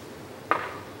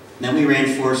 Then we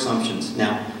ran 4 assumptions.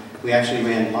 Now, we actually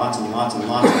ran lots and lots and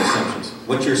lots of assumptions.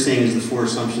 What you're seeing is the 4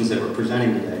 assumptions that we're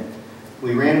presenting today.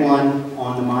 We ran one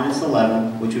on the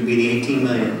 -11, which would be the 18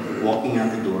 million walking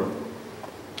out the door.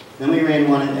 Then we ran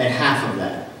one at half of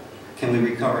that. Can we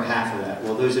recover half of that?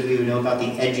 Well, those of you who know about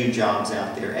the edu-jobs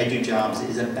out there, edu-jobs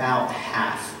is about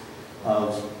half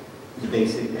of the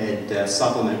basic ed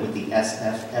supplement with the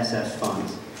SF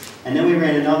funds. And then we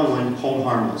ran another one, hold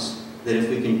harmless, that if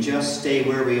we can just stay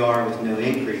where we are with no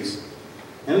increase.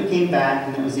 Then we came back,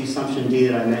 and that was the assumption D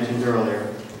that I mentioned earlier,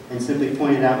 and simply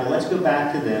pointed out, well, let's go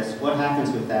back to this. What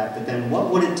happens with that? But then what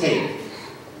would it take?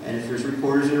 And if there's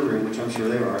reporters in the room, which I'm sure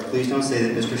there are, please don't say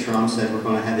that Mr. Schramm said we're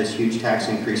going to have this huge tax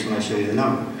increase when I show you the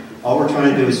number. All we're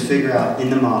trying to do is figure out in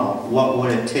the model what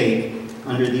would it take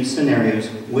under these scenarios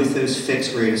with those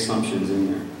fixed rate assumptions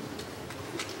in there.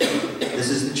 This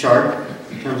is the chart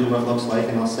in terms of what it looks like,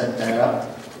 and I'll set that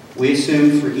up. We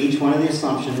assumed for each one of the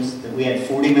assumptions that we had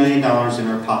 $40 million in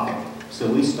our pocket. So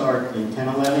we start in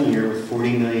 10-11 year with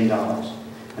 $40 million.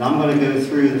 And I'm going to go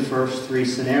through the first 3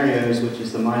 scenarios, which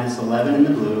is the -11 in the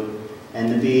blue,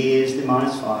 and the B is the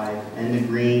 -5, and the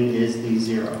green is the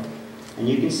 0. And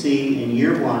you can see in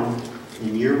year one,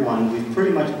 we've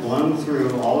pretty much blown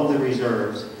through all of the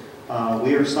reserves.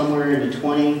 We are somewhere in the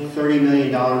 $20, $30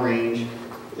 million range.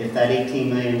 If that $18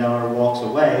 million walks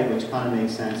away, which kind of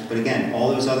makes sense, but again, all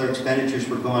those other expenditures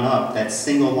were going up. That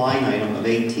single line item of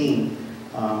 18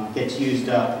 gets used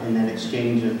up in that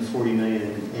exchange of the 40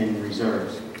 million in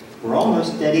reserves. We're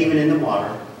almost dead even in the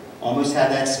water, almost have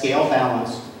that scale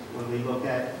balanced when we look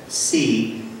at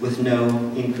C with no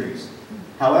increase.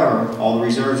 However, all the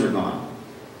reserves are gone.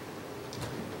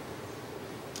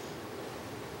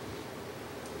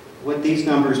 What these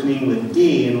numbers mean with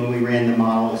D, and when we ran the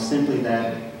model, is simply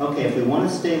that, okay, if we want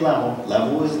to stay level,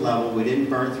 level is level, we didn't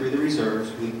burn through the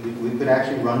reserves, we could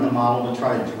actually run the model to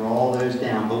try to draw those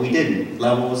down, but we didn't.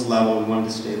 Level was level, we wanted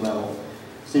to stay level.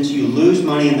 Since you lose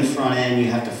money in the front end, you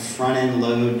have to front end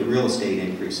load the real estate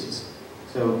increases.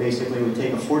 So basically, we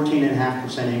take a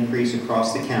 14.5% increase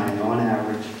across the county on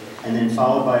average, and then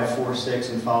followed by a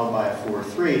 4.6 and followed by a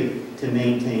 4.3 to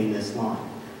maintain this line.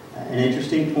 An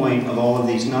interesting point of all of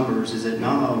these numbers is that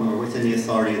none of them are within the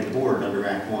authority of the board under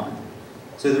Act 1.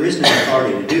 So there is no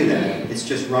authority to do that. It's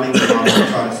just running the model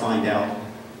to try to find out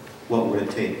what would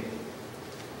it take.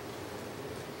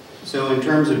 So in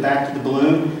terms of back to the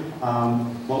balloon,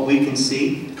 what we can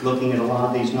see, looking at a lot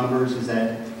of these numbers, is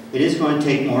that it is going to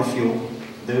take more fuel.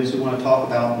 Those who want to talk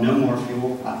about no more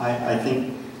fuel, I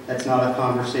think that's not a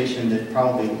conversation that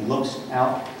probably looks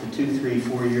out to 2, 3,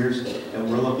 4 years that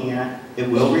we're looking at. It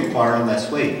will require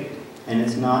less weight, and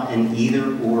it's not an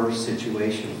either-or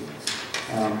situation.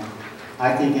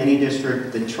 I think any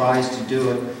district that tries to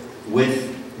do it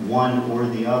with one or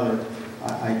the other,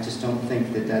 I just don't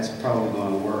think that that's probably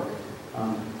going to work.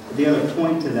 The other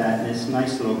point to that, and this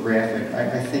nice little graphic,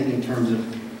 I think in terms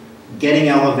of getting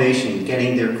elevation,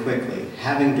 getting there quickly,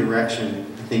 having direction,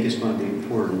 I think is going to be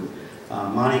important.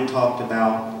 Monty talked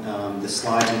about the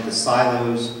slides with the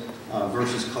silos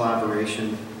versus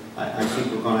collaboration. I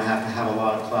think we're going to have a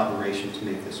lot of collaboration to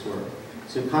make this work.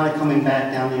 So kind of coming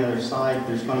back down the other side,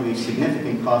 there's going to be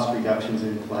significant cost reductions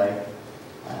in play.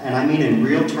 And I mean in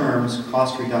real terms,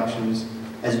 cost reductions,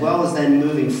 as well as then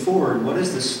moving forward, what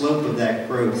is the slope of that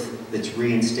growth that's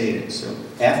reinstated? So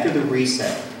after the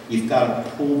reset, you've got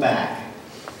to pull back.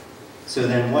 So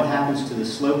then what happens to the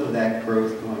slope of that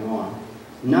growth going on?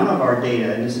 None of our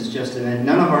data, and this is just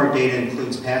none of our data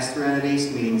includes pass-through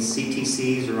entities, meaning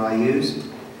CTCs or IUs.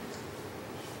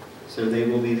 So they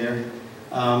will be there.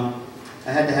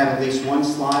 I had to have at least one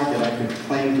slide that I could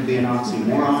claim to be an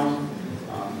oxymoron.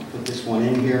 Put this one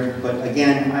in here. But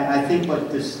again, I think what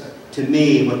this, to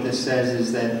me, what this says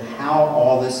is that how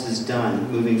all this is done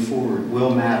moving forward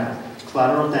will matter.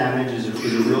 Collateral damage is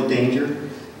a real danger.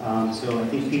 So I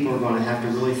think people are going to have to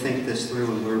really think this through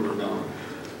and where we're going.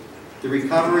 The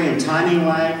recovery and timing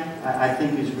lag, I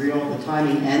think is real. The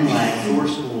timing and lag for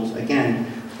schools.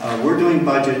 Again, we're doing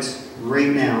budgets right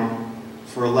now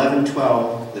for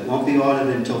 11-12 that won't be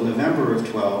audited until November of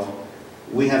 12.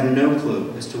 We have no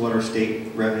clue as to what our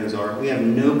state revenues are. We have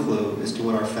no clue as to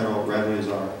what our federal revenues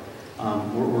are.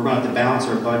 We're going to have to balance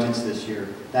our budgets this year,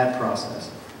 that process.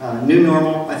 New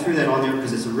normal, I threw that on there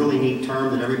because it's a really neat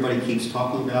term that everybody keeps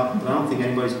talking about, but I don't think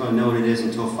anybody's going to know what it is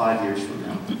until 5 years from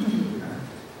now.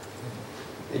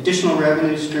 Additional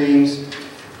revenue streams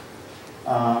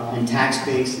and tax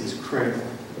base is critical.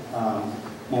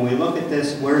 When we look at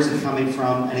this, where is it coming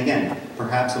from? And again,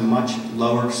 perhaps a much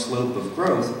lower slope of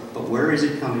growth, but where is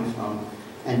it coming from?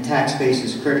 And tax base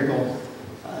is critical.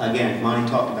 Again, Monty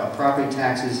talked about property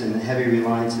taxes and the heavy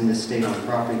reliance in this state on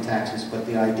property taxes, but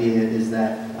the idea is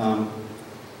that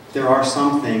there are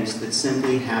some things that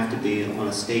simply have to be on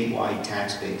a statewide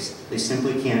tax base. They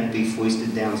simply can't be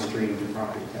foisted downstream to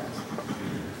property tax.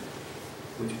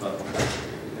 Which button?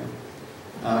 There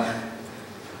we go.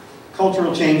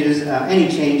 Cultural changes, any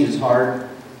change is hard,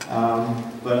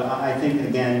 but I think,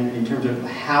 again, in terms of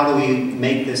how do we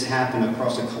make this happen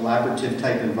across a collaborative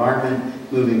type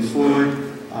environment moving forward,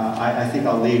 I think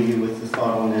I'll leave you with the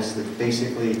thought on this, that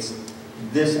basically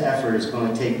this effort is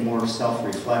going to take more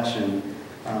self-reflection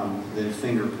than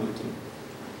finger-pointing.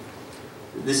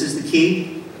 This is the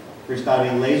key. There's got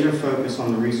to be laser focus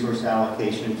on the resource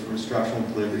allocation for instructional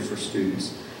delivery for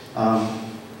students.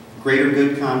 Greater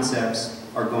good concepts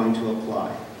are going to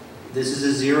apply. This is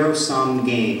a zero-sum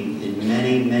game in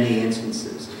many, many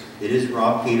instances. It is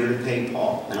rob Peter to pay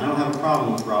Paul. And I don't have a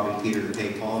problem with robbing Peter to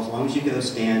pay Paul as long as you go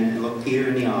stand and look Peter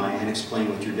in the eye and explain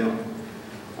what you're doing.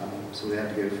 So we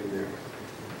have to go from there.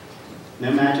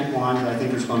 No magic wands. I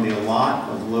think there's going to be a lot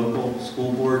of local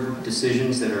school board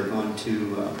decisions that are going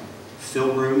to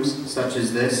fill rooms such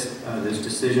as this. Those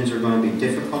decisions are going to be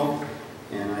difficult.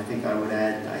 And I think I would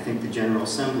add, I think the General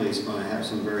Assembly is going to have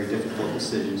some very difficult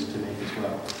decisions to make as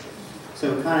well.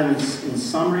 So kind of in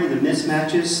summary, the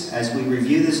mismatches, as we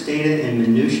review this data in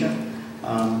minutia,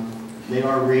 they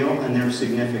are real and they're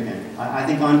significant. I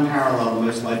think unparalleled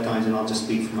most lifetimes, and I'll just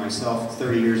speak for myself,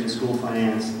 30 years in school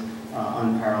finance,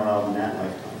 unparalleled in that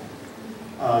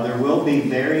lifetime. There will be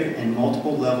varied and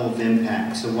multiple level of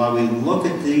impact. So while we look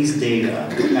at these data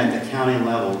at the county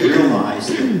level, realize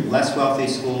that less wealthy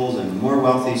schools and more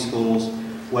wealthy schools,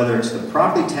 whether it's the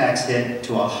property tax hit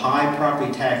to a high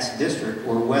property tax district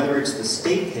or whether it's the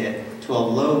state hit to a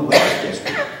low wage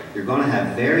district, you're going to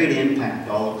have varied impact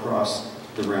all across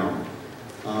the realm.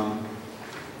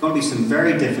 Going to be some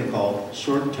very difficult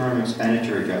short-term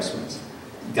expenditure adjustments.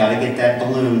 Got to get that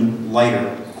balloon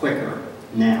lighter, quicker,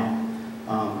 now.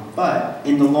 But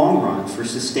in the long run, for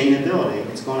sustainability,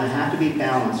 it's going to have to be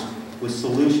balanced with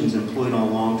solutions employed on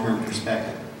a long-term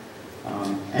perspective.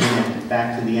 And again,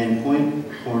 back to the end point,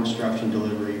 core instruction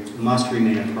delivery must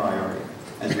remain a priority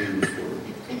as we move forward.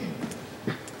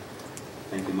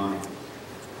 Thank you, Monty.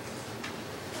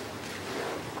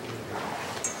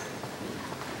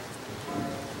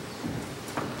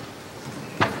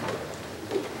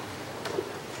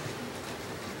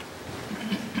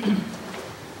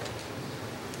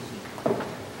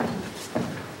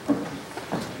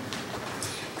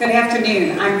 Good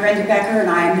afternoon. I'm Brenda Becker, and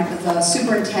I'm the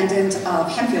superintendent of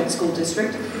Hempfield School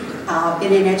District.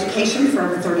 Been in education for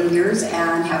over 30 years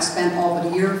and have spent all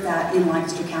but a year of that in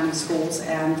Lancaster County Schools,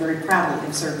 and very proudly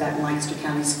have served that in Lancaster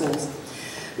County Schools.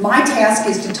 My task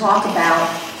is to talk about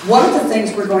what are the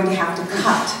things we're going to have to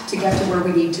cut to get to where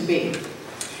we need to be.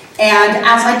 And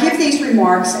as I give these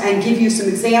remarks and give you some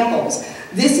examples,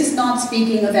 this is not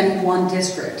speaking of any one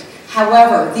district.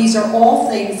 However, these are all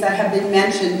things that have been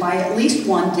mentioned by at least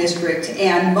one district,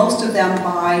 and most of them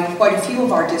by quite a few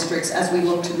of our districts as we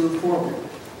look to move forward.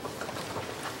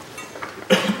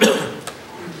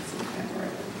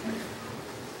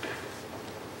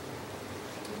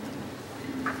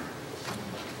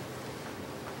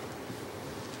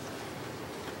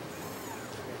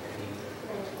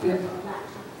 Yeah.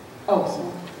 Oh, sorry.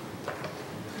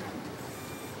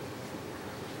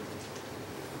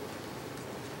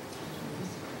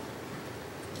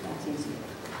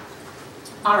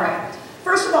 All right.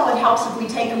 First of all, it helps if we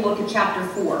take a look at Chapter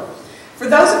 4. For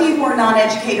those of you who are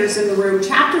non-educators in the room,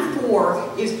 Chapter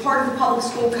 4 is part of the public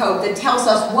school code that tells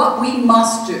us what we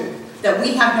must do, that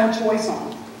we have no choice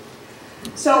on.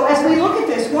 So as we look at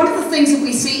this, one of the things that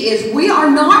we see is we are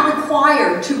not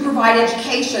required to provide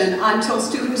education until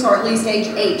students are at least age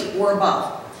 8 or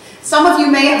above. Some of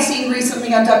you may have seen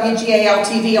recently on WGAL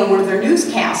TV on one of their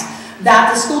newscasts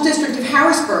that the school district of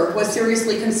Harrisburg was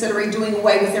seriously considering doing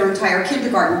away with their entire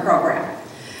kindergarten program.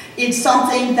 It's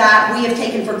something that we have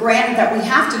taken for granted that we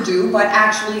have to do, but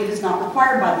actually it is not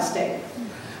required by the state.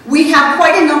 We have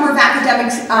quite a number of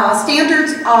academic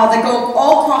standards that go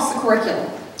all across the curriculum.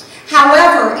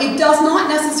 However, it does not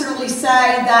necessarily say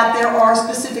that there are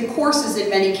specific courses in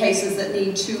many cases that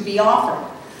need to be offered.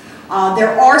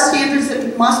 There are standards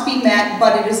that must be met,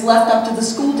 but it is left up to the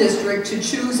school district to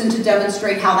choose and to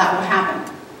demonstrate how that will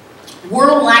happen.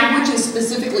 World language is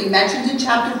specifically mentioned in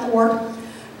Chapter 4,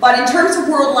 but in terms of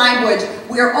world language,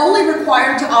 we are only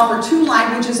required to offer 2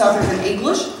 languages other than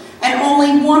English, and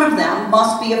only one of them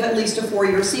must be of at least a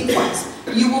 4-year sequence.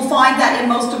 You will find that in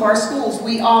most of our schools,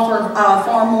 we offer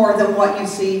far more than what you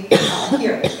see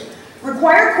here.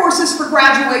 Required courses for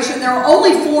graduation, there are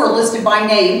only 4 listed by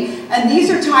name, and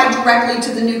these are tied directly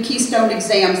to the new Keystone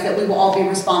exams that we will all be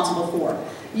responsible for.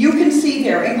 You can see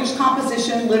there, English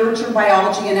composition, literature,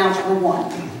 biology, and Algebra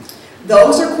 1.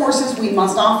 Those are courses we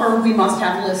must offer, we must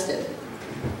have listed.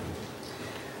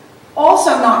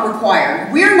 Also not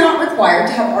required, we are not required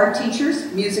to have art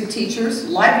teachers, music teachers,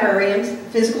 librarians,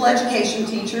 physical education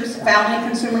teachers, family and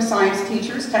consumer science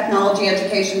teachers, technology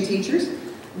education teachers,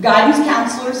 guidance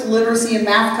counselors, literacy and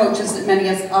math coaches that many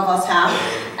of us have,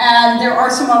 and there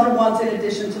are some other ones in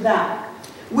addition to that.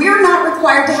 We are not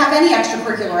required to have any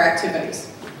extracurricular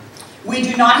activities. We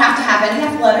do not have to have any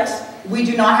athletics. We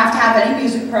do not have to have any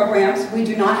music programs. We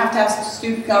do not have to have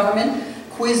student government,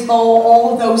 quiz bowl,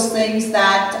 all of those things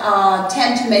that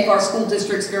tend to make our school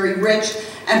districts very rich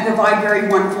and provide very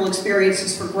wonderful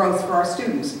experiences for growth for our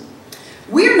students.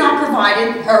 We are not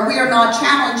provided, or we are not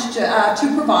challenged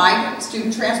to provide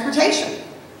student transportation.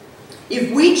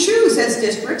 If we choose as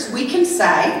districts, we can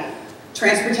say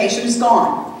transportation is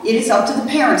gone. It is up to the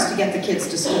parents to get the kids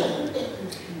to school.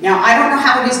 Now, I don't know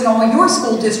how it is in all your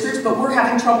school districts, but we're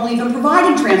having trouble even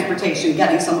providing transportation,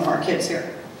 getting some of our kids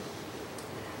here.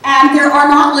 And there are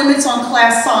not limits on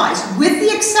class size, with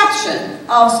the exception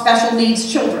of special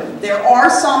needs children. There are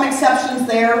some exceptions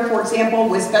there, for example,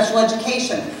 with special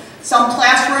education. Some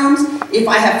classrooms, if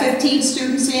I have 15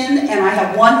 students in and I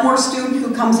have 1 more student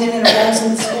who comes in and enrolls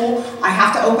in the school, I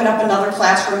have to open up another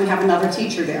classroom and have another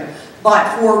teacher there.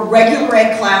 But for regular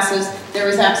ed classes, there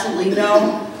is absolutely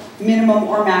no minimum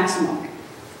or maximum.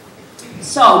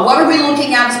 So what are we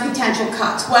looking at as potential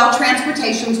cuts? Well,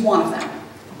 transportation is one of them.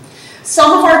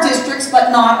 Some of our districts,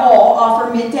 but not all,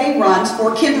 offer midday runs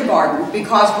for kindergarten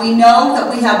because we know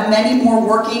that we have many more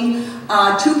working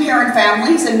 2-parent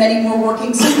families and many more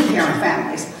working single-parent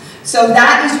families. So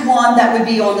that is one that would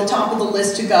be on the top of the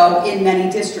list to go in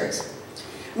many districts.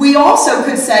 We also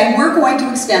could say we're going to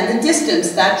extend the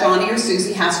distance that Johnny or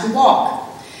Susie has to walk.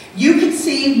 You can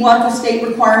see what the state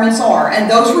requirements are, and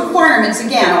those requirements,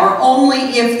 again, are only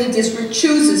if the district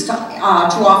chooses to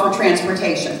offer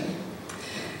transportation.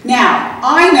 Now,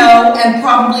 I know, and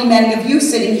probably many of you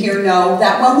sitting here know,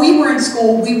 that when we were in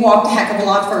school, we walked a heck of a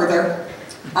lot further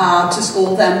to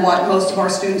school than what most of our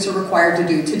students are required to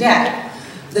do today.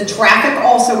 The traffic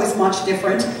also is much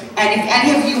different, and if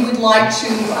any of you would like to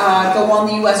go on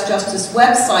the U.S. Justice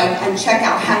website and check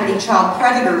out how many child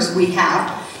predators we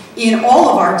have in all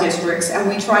of our districts, and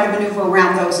we try to maneuver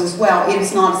around those as well, it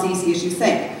is not as easy as you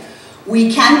think.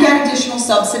 We can get additional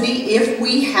subsidy if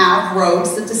we have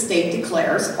roads that the state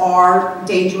declares are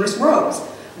dangerous roads.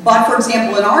 But for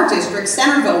example, in our district,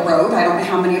 Centerville Road, I don't know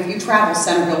how many of you travel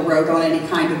Centerville Road on any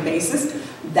kind of basis,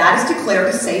 that is declared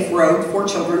a safe road for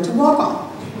children to walk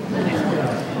on.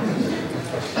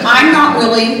 I'm not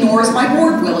willing, nor is my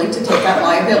board willing, to take that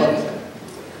liability.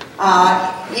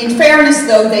 In fairness,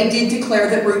 though, they did declare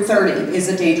that Route 30 is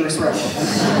a dangerous road.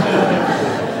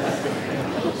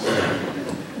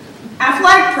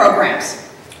 Athletic programs.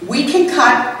 We can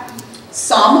cut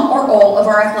some or all of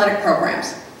our athletic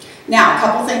programs. Now, a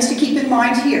couple things to keep in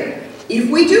mind here. If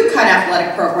we do cut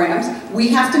athletic programs, we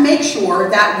have to make sure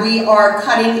that we are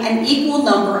cutting an equal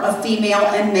number of female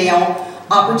and male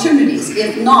opportunities.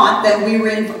 If not, then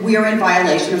we are in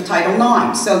violation of Title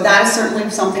IX. So that is certainly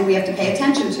something we have to pay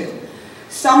attention to.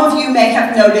 Some of you may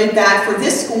have noted that for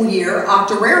this school year,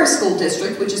 Octorara School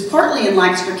District, which is partly in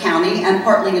Lancaster County and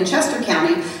partly in Chester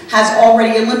County, has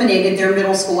already eliminated their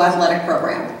middle school athletic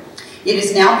program. It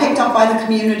is now picked up by the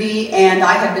community, and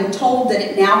I have been told that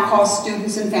it now costs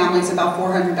students and families about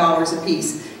 $400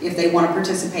 apiece if they want to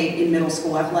participate in middle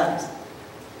school athletics.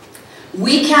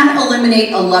 We can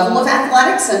eliminate a level of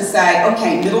athletics and say,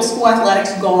 okay, middle school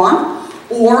athletics gone,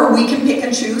 or we can pick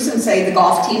and choose and say the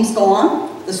golf team's gone,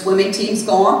 the swimming team's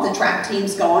gone, the track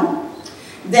team's gone.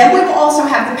 Then we will also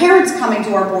have the parents coming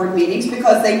to our board meetings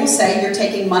because they will say you're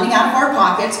taking money out of our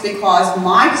pockets because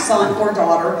my son or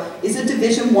daughter is a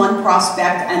Division I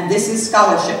prospect and this is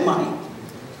scholarship money.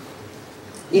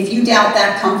 If you doubt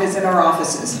that, come visit our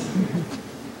offices.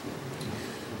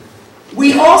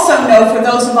 We also know, for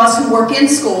those of us who work in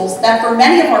schools, that for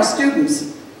many of our students,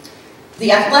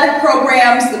 the athletic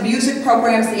programs, the music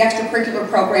programs, the extracurricular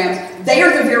programs, they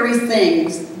are the very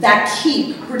things that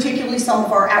keep, particularly some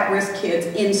of our at-risk kids,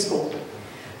 in school.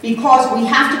 Because we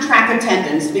have to track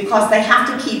attendance, because they have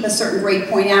to keep a certain grade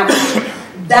point average.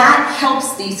 That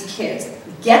helps these kids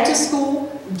get to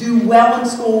school, do well in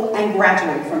school, and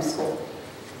graduate from school.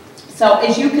 So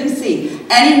as you can see,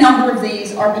 any number of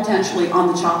these are potentially on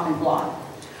the chopping block.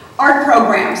 Art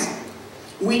programs.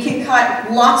 We can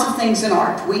cut lots of things in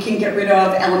art. We can get rid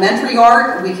of elementary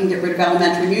art, we can get rid of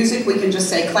elementary music, we can just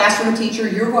say, classroom teacher,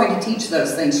 you're going to teach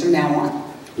those things from now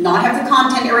on. Not have the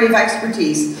content area of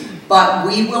expertise, but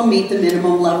we will meet the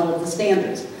minimum level of the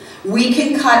standards. We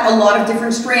can cut a lot of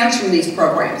different strands from these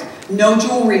programs. No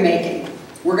jewelry making.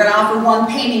 We're going to offer one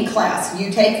painting class.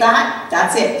 You take that,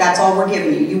 that's it. That's all we're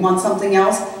giving you. You want something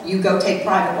else, you go take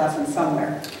private lessons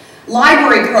somewhere.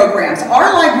 Library programs.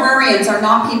 Our librarians are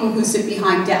not people who sit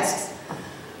behind desks.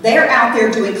 They're out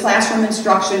there doing classroom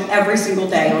instruction every single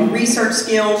day on research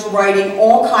skills, writing,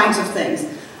 all kinds of things.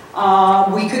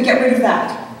 We could get rid of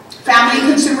that. Family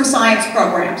and consumer science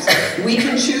programs. We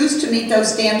can choose to meet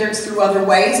those standards through other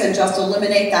ways and just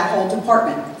eliminate that whole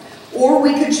department. Or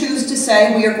we could choose to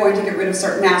say we are going to get rid of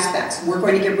certain aspects. We're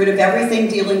going to get rid of everything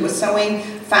dealing with sewing,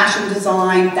 fashion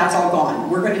design, that's all gone.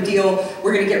 We're going to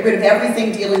get rid of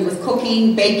everything dealing with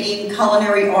cooking, baking,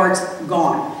 culinary arts,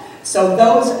 gone. So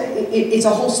it's a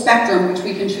whole spectrum which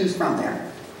we can choose from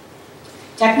there.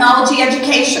 Technology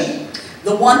education.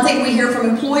 The one thing we hear from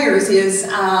employers is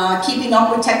keeping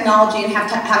up with technology and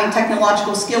having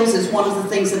technological skills is one of the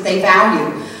things that they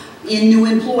value in new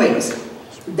employees.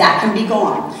 That can be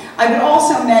gone. I would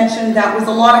also mention that with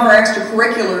a lot of our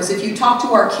extracurriculars, if you talk to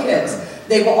our kids,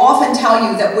 they will often tell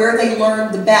you that where they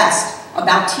learn the best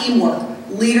about teamwork,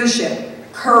 leadership,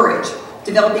 courage,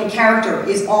 developing character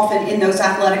is often in those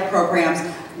athletic programs,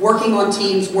 working on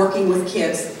teams, working with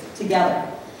kids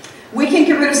together. We can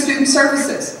get rid of student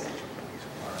services.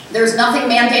 There's nothing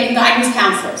mandating guidance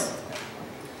counselors.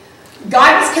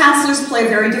 Guidance counselors play a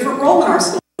very different role in our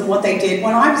school than what they did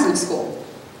when I was in school.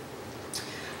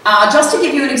 Just to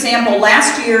give you an example,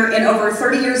 last year in over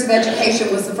 30 years of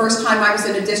education was the first time I was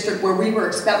in a district where we were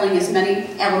expelling as many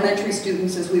elementary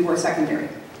students as we were secondary.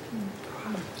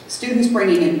 Students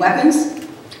bringing in weapons,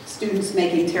 students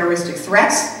making terroristic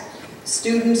threats,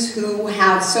 students who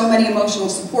have so many emotional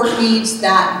support needs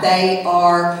that they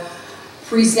are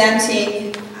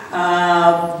presenting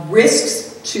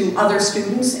risks to other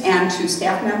students and to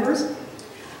staff members.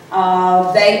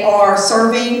 They are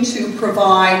serving to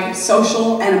provide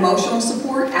social and emotional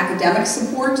support, academic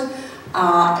support,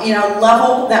 in a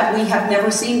level that we have never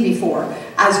seen before.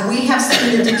 As we have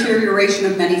seen the deterioration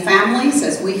of many families,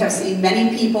 as we have seen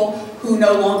many people who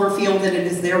no longer feel that it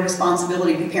is their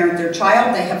responsibility to parent their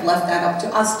child, they have left that up to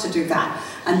us to do that.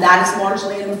 And that is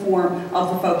largely in the form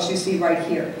of the folks you see right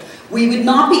here. We would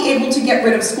not be able to get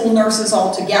rid of school nurses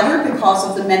altogether because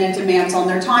of the many demands on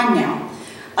their time now.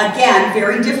 Again,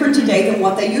 very different today than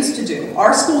what they used to do.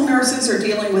 Our school nurses are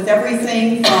dealing with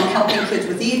everything from helping kids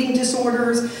with eating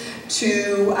disorders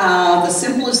to the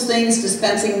simplest things,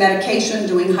 dispensing medication,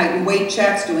 doing height and weight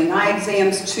checks, doing eye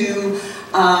exams, to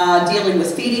dealing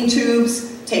with feeding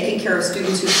tubes, taking care of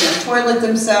students who can't toilet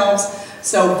themselves.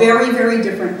 So very, very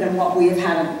different than what we have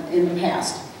had in the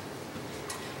past.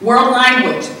 World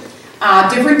language.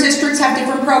 Different districts have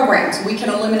different programs. We can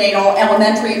eliminate all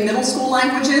elementary and middle school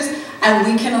languages, and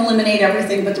we can eliminate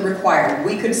everything but the required.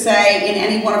 We could say in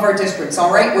any one of our districts,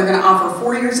 all right, we're going to offer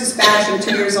 4 years of Spanish and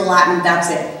 2 years of Latin, that's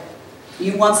it.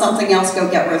 You want something else, go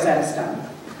get Rosetta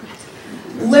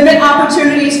Stone. Limit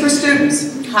opportunities for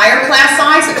students. Higher class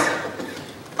sizes.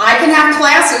 I can have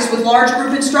classes with large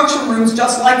group instruction rooms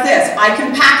just like this. I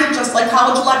can pack it just like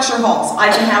college lecture halls. I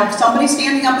can have somebody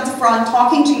standing up at the front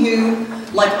talking to you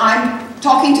like I'm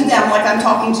talking to them like I'm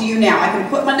talking to you now. I can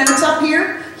put my notes up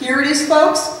here. Here it is,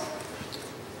 folks.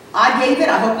 I gave it.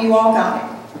 I hope you all got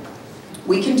it.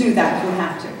 We can do that if we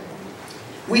have to.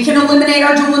 We can eliminate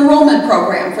our dual enrollment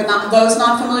program. For those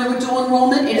not familiar with dual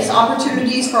enrollment, it is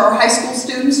opportunities for our high school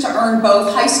students to earn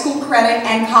both high school credit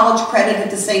and college credit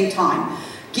at the same time.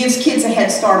 Gives kids a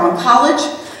head start on college,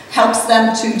 helps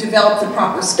them to develop the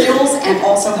proper skills, and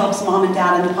also helps mom and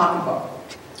dad in the pocketbook.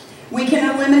 We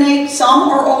can eliminate some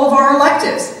or all of our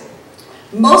electives.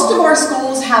 Most of our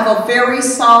schools have a very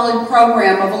solid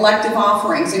program of elective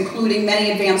offerings, including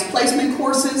many advanced placement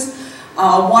courses.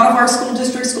 One of our school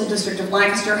districts, School District of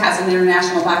Lancaster, has an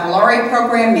international baccalaureate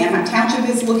program. Manhunt Township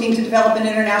is looking to develop an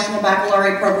international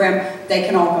baccalaureate program. They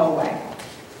can all go away.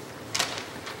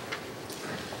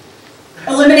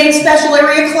 Eliminate special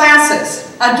area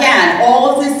classes. Again,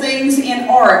 all of the things in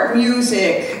art,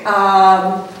 music,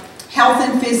 health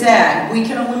and phys ed, we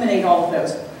can eliminate all of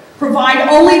those. Provide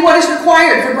only what is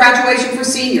required for graduation for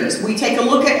seniors. We take a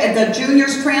look at the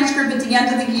juniors' transcript at the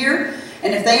end of the year,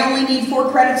 and if they only need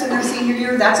 4 credits in their senior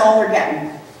year, that's all they're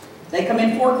getting. They come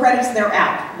in 4 credits, they're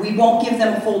out. We won't give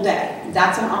them a full day.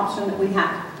 That's an option that we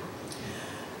have.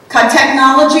 Cut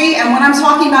technology, and when I'm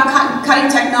talking about cutting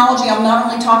technology, I'm not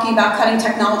only talking about cutting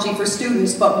technology for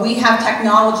students, but we have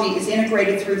technology is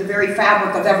integrated through the very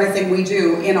fabric of everything we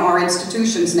do in our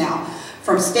institutions now,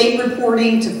 from state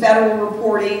reporting to federal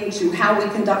reporting to how we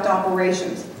conduct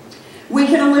operations. We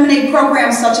can eliminate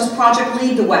programs such as Project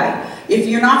Lead the Way. If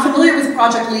you're not familiar with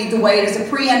Project Lead the Way, it is a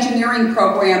pre-engineering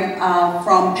program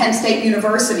from Penn State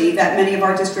University that many of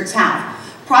our districts have.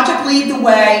 Project Lead the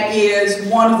Way is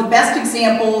one of the best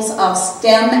examples of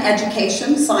STEM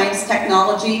education, science,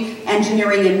 technology,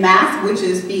 engineering, and math, which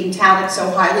is being touted so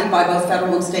highly by both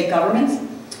federal and state governments.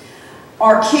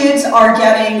 Our kids are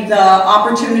getting the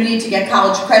opportunity to get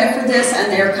college credit for this, and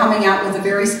they're coming out with the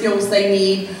very skills they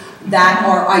need that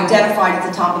are identified at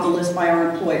the top of the list by our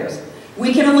employers.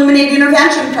 We can eliminate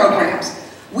intervention programs.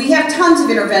 We have tons of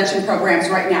intervention programs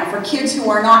right now for kids who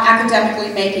are not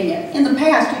academically making it. In the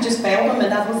past, you just failed them and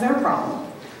that was their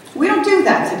problem. We don't do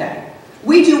that today.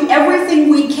 We do everything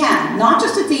we can, not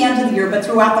just at the end of the year, but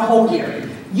throughout the whole year.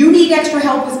 You need extra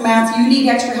help with math, you need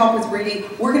extra help with reading,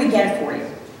 we're going to get it for you.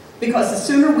 Because the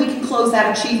sooner we can close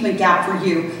that achievement gap for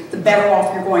you, the better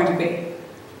off you're going to be.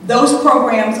 Those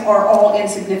programs are all in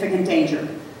significant danger.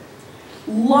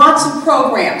 Lots of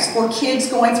programs for kids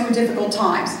going through difficult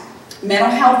times.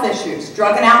 Mental health issues,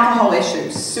 drug and alcohol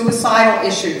issues, suicidal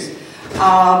issues,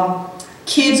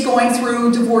 kids going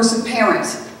through divorce of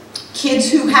parents,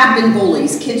 kids who have been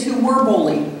bullies, kids who were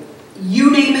bullied. You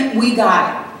name it, we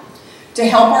got it. To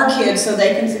help our kids so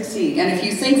they can succeed. And if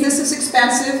you think this is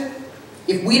expensive,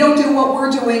 if we don't do what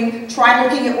we're doing, try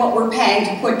looking at what we're paying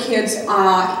to put kids,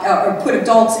 or put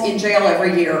adults in jail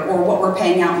every year, or what we're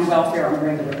paying out in welfare on a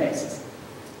regular basis.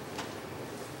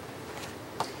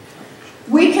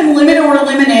 We can limit or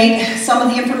eliminate some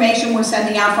of the information we're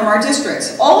sending out from our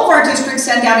districts. All of our districts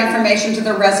send out information to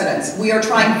their residents. We are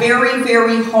trying very,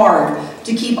 very hard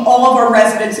to keep all of our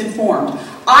residents informed.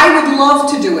 I would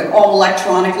love to do it all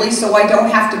electronically so I don't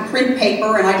have to print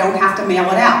paper and I don't have to mail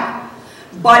it out.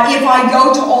 But if I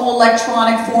go to all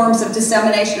electronic forms of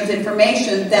dissemination of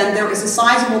information, then there is a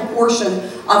sizable portion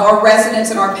of our residents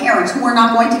and our parents who are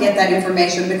not going to get that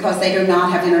information because they do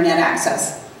not have internet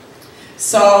access.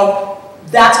 So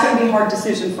that's going to be a hard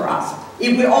decision for us.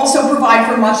 It would also provide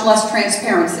for much less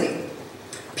transparency.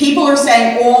 People are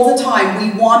saying all the time,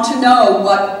 we want to know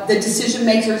what the decision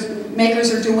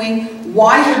makers are doing,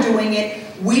 why they're doing it.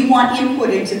 We want input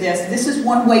into this. This is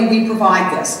one way we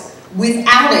provide this.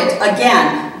 Without it,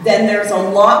 again, then there's a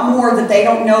lot more that they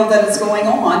don't know that is going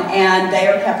on, and they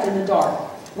are kept in the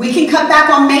dark. We can cut back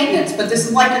on maintenance, but this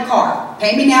is like a car.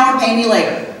 Pay me now or pay me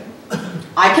later.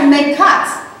 I can make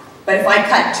cuts, but if I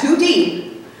cut too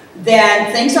deep,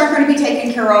 then things aren't going to be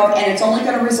taken care of, and it's only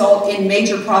going to result in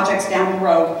major projects down the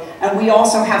road. And we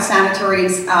also have sanitary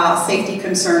and safety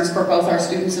concerns for both our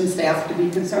students and staff to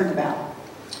be concerned about.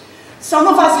 Some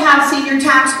of us have senior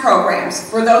tax programs.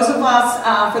 For those of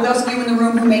you in the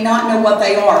room who may not know what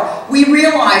they are, we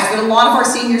realize that a lot of our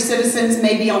senior citizens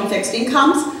may be on fixed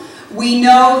incomes. We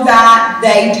know that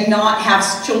they do not have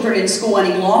children in school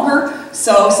any longer,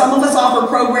 so some of us offer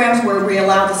programs where we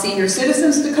allow the senior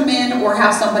citizens to come in or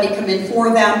have somebody come in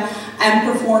for them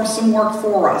and perform some work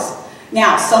for us.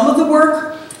 Now, some of the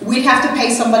work we'd have to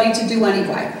pay somebody to do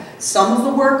anyway. Some of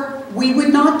the work we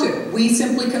would not do. We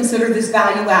simply consider this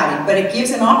value added, but it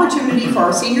gives an opportunity for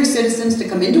our senior citizens to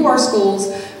come into our schools,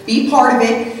 be part of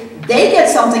it. They get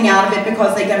something out of it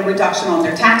because they get a reduction on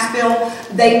their tax bill.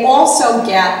 They also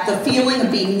get the feeling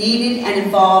of being needed and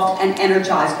involved and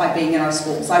energized by being in our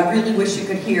schools. I really wish you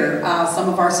could hear some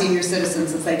of our senior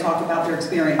citizens as they talk about their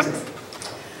experiences.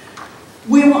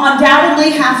 We will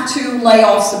undoubtedly have to lay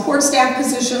off support staff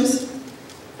positions.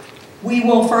 We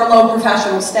will furlough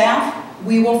professional staff.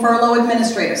 We will furlough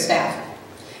administrative staff.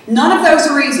 None of those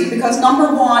are easy because,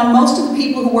 number one, most of the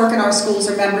people who work in our schools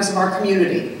are members of our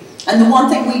community. And the one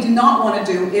thing we do not want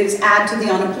to do is add to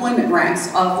the unemployment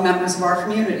ranks of members of our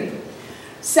community.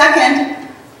 Second,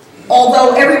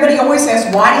 although everybody always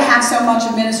asks, why do you have so much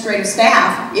administrative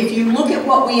staff? If you look at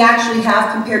what we actually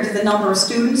have compared to the number of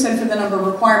students and for the number of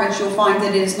requirements, you'll find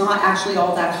that it is not actually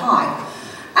all that high.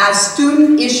 As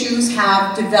student issues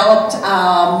have developed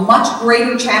much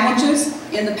greater challenges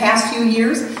in the past few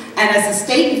years, and as the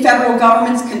state and federal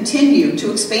governments continue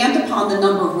to expand upon the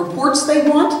number of reports they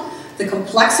want, the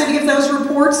complexity of those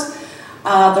reports,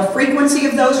 the frequency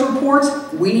of those reports,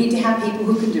 we need to have people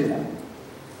who can do them.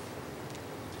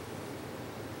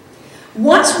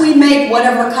 Once we make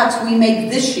whatever cuts we make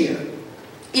this year,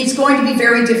 it's going to be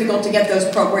very difficult to get those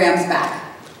programs back.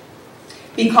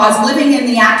 Because living in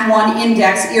the Act 1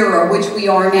 index era, which we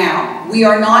are now, we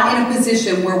are not in a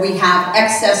position where we have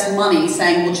excess money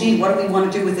saying, well, gee, what do we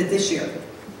want to do with it this year?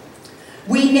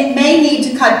 We may need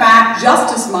to cut back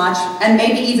just as much and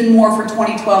maybe even more for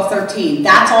 2012-13.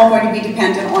 That's all going to be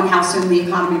dependent on how soon the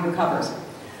economy recovers.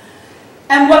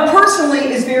 And what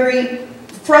personally is very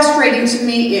frustrating to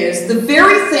me is the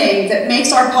very thing that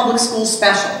makes our public schools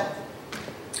special.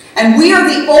 And we are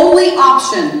the only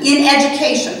option in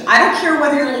education. I don't care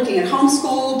whether you're looking at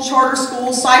homeschool, charter school,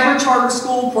 cyber charter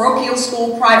school, parochial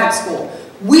school, private school.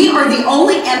 We are the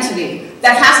only entity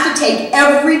that has to take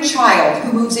every child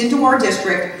who moves into our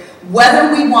district,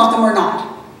 whether we want them or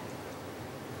not.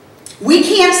 We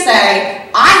can't say,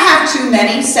 I have too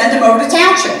many, send them over to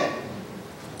township.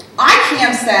 I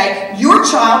can't say, your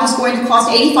child is going to cost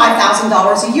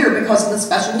 $85,000 a year because of the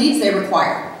special needs they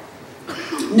require.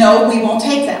 No, we won't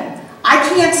take them. I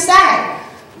can't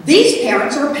say, these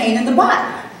parents are a pain in the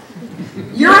butt.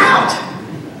 You're out.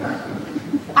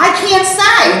 I can't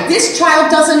say, this child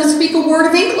doesn't speak a word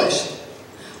of English.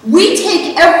 We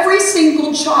take every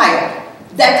single child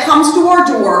that comes to our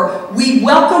door, we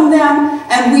welcome them,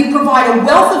 and we provide a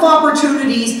wealth of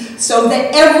opportunities so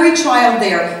that every child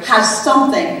there has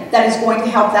something that is going to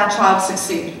help that child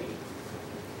succeed.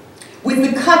 With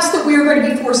the cuts that we are going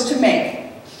to be forced to make,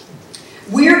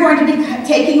 we are going to be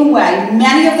taking away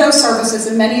many of those services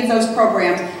and many of those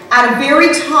programs at a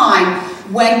very time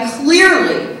when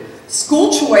clearly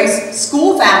school choice,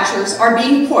 school vouchers are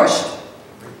being pushed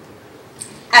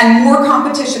and more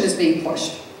competition is being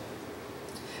pushed.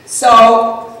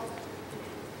 So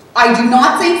I do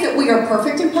not think that we are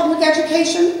perfect in public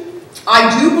education.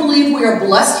 I do believe we are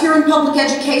blessed here in public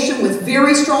education with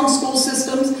very strong school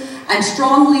systems and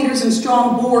strong leaders and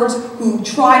strong boards who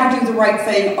try to do the right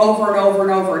thing over and over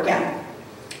and over again.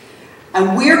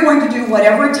 And we're going to do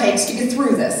whatever it takes to get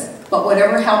through this, but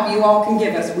whatever help you all can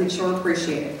give us, we'd sure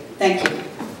appreciate it. Thank you.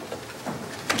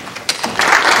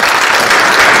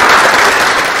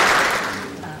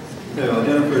 Okay, well,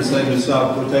 Jennifer is letting us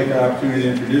up. We'll take our opportunity to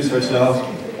introduce ourselves.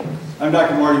 I'm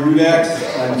Dr. Marty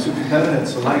Rudax. I'm superintendent at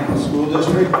Salina School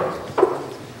District.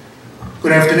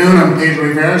 Good afternoon, I'm Pedro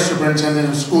Rivera, Superintendent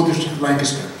of the School District of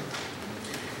Lancaster.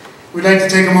 We'd like to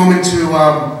take a moment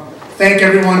to thank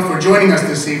everyone for joining us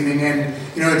this evening, and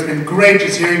you know, it's been great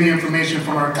just hearing the information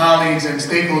from our colleagues and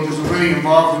stakeholders who really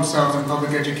involve themselves in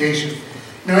public education.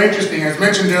 You know, interesting, as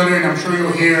mentioned earlier, and I'm sure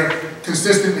you'll hear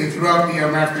consistently throughout the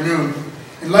afternoon,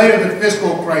 in light of the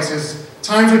fiscal crisis,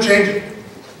 times are changing.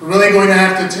 We're really going to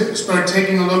have to start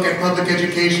taking a look at public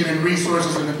education and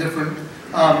resources in a different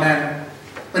manner.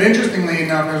 But interestingly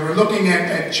enough, as we're looking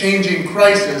at changing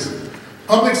crisis,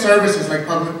 public services like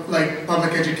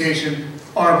public education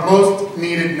are most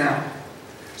needed now.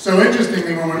 So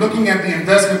interestingly, when we're looking at the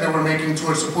investment that we're making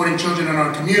towards supporting children in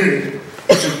our community,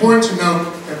 it's important to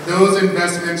note that those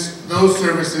investments, those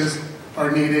services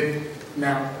are needed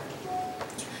now.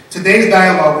 Today's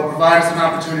dialogue will provide us an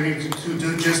opportunity to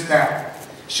do just that.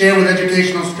 Share with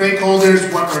educational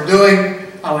stakeholders what we're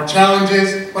doing, our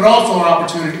challenges, but also our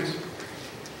opportunities.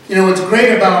 You know, what's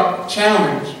great about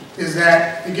challenge is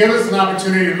that it gives us an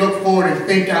opportunity to look forward and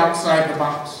think outside the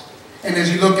box. And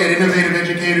as you look at innovative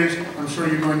educators, I'm sure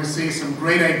you're going to see some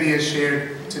great ideas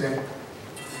shared today.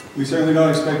 We certainly don't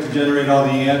expect to generate all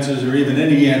the answers or even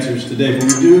any answers today, but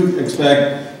we do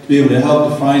expect to be able to help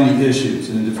define the issues.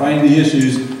 And in defining the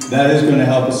issues, that is going to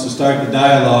help us to start the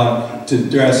dialogue to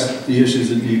address the issues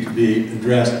that need to be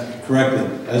addressed correctly,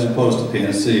 as opposed to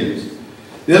panaceas.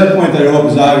 The other point that I hope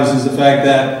is obvious is the fact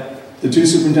that the two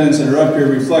superintendents that are up here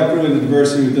reflect really the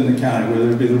diversity within the county, whether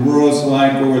it be the rural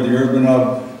Solanco or the urban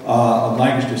of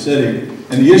Lancaster City.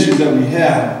 And the issues that we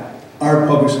have are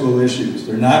public school issues.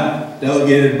 They're not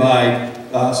delegated by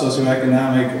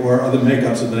socioeconomic or other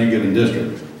makeups of any given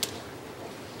district.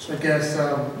 So I guess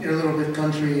you're a little bit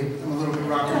country, I'm a little bit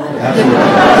rock and roll.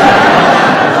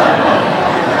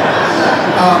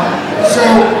 So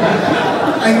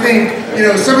I think, you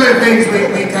know, some of the things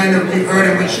we've heard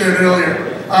and we shared earlier,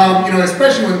 you know,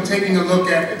 especially when taking a look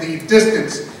at the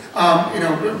distance. You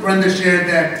know, Brenda shared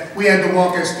that we had to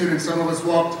walk as students. Some of us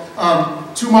walked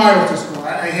 2 miles to school.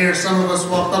 I hear some of us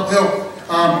walked uphill.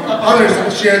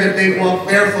 Others share that they walk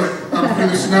barefoot through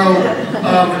the snow,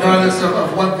 regardless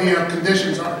of what the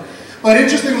conditions are. But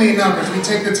interestingly enough, as we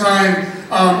take the time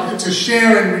to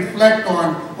share and reflect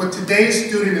on what today's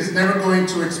student is never going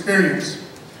to experience,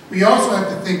 we also have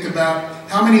to think about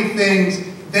how many things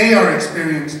they are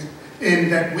experienced in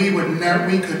that we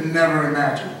could never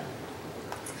imagine.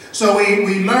 So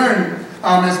we learn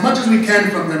as much as we can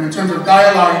from them in terms of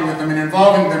dialoguing with them and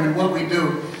involving them in what we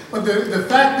do. But the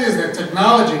fact is that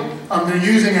technology they're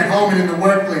using at home and in the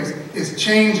workplace is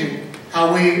changing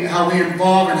how we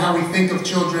involve and how we think of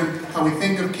children, how we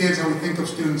think of kids, how we think of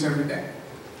students every day.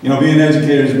 You know, being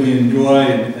educators, we enjoy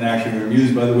and actually are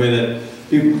amused by the way that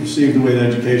people perceive the way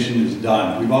that education is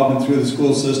done. We've all been through the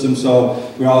school system,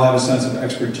 so we all have a sense of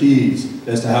expertise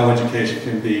as to how education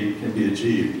can be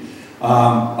achieved.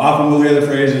 Often we'll hear the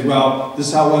phrase, well, this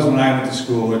is how it was when I went to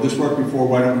school, or this worked before,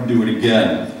 why don't we do it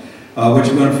again? What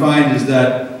you're going to find is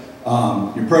that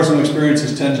your personal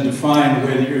experiences tend to define the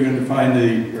way that you're going to define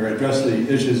or address the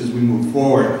issues as we move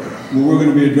forward. What we're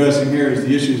going to be addressing here is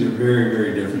the issues are very,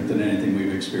 very different than anything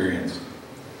we've experienced.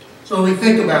 So when we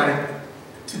think about it,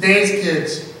 today's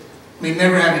kids may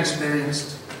never have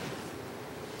experienced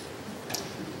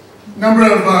number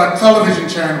of television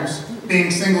channels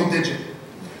being single digit.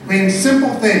 I mean,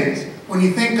 simple things. When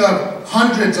you think of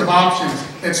hundreds of options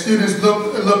that students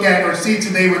look at or see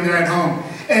today when they're at home,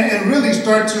 and really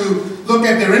start to look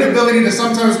at their inability to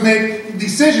sometimes make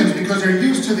decisions because they're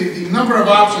used to the number of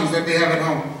options that they have at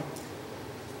home.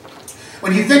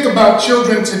 When you think about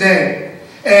children today,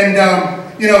 and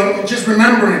you know, just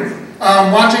remembering,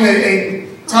 watching a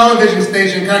television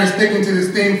station, kind of sticking to this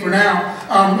theme for now,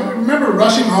 remember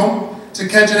rushing home to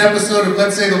catch an episode of,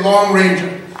 let's say, The Long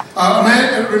Ranger.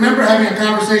 Remember having a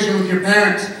conversation with your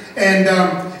parents and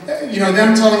you know,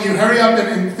 them telling you, hurry up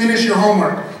and finish your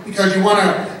homework because you want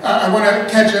to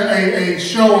catch a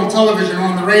show on television or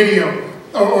on the radio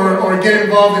or get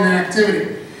involved in an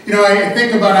activity. You know, I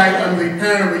think about, I'm the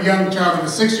parent of a young child, of a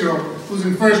 6-year-old who's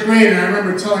in 1st grade, and I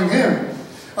remember telling him,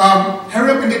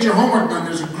 hurry up and get your homework done.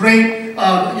 There's a great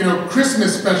you know,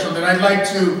 Christmas special that I'd like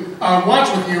to watch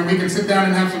with you, and we can sit down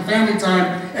and have some family time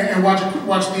and watch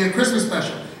the Christmas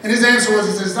special. And his answer was,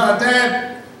 he says,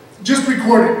 Dad, just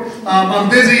record it. I'm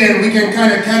busy and we can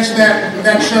kind of catch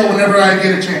that show whenever I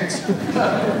get a chance.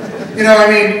 You know, I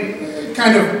mean, it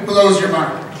kind of blows your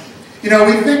mind. You know,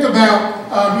 we think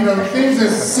about, you know, things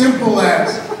as simple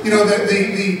as, you know,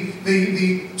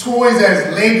 the toys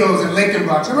as Legos and Lincoln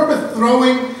blocks. I remember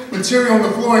throwing material on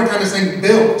the floor and kind of saying,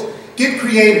 build, get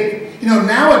creative. You know,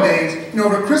 nowadays, you know,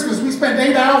 over Christmas, we spent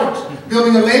 8 hours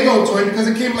building a Lego toy because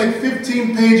it came like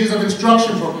 15 pages of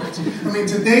instruction booklets. I mean,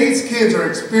 today's kids are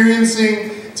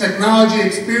experiencing technology,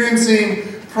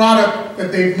 experiencing product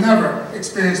that they've never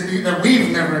experienced, that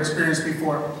we've never experienced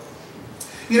before.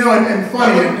 You know, and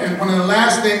funny, and one of the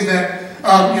last things that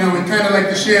you know, we kind of like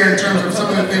to share in terms of some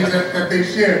of the things that they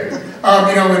shared.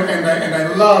 You know, and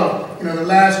I love, you know, the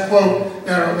last quote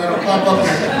that'll pop up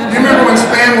there. You remember when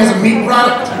Spam was a meat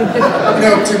product? You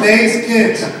know, today's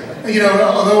kids, you know,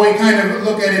 although we kind of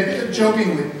look at it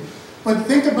jokingly, but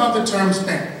think about the term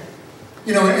Spam,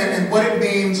 you know, and what it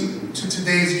means to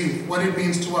today's youth, what it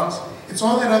means to us. It's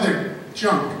all that other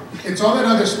junk. It's all that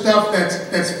other stuff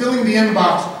that's filling the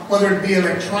inbox, whether it be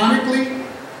electronically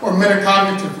or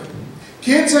metacognitively.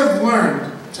 Kids have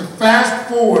learned to fast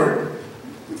forward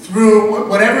through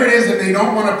whatever it is that they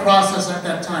don't want to process at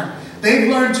that time. They've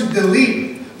learned to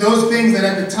delete those things that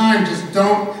at the time just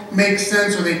don't make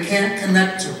sense or they can't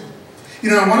connect to.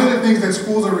 You know, one of the things that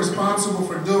schools are responsible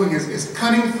for doing is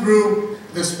cutting through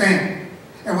the spam.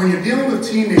 And when you're dealing with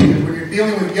teenagers, when you're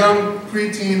dealing with young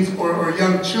preteens or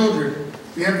young children,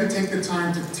 we have to take the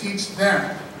time to teach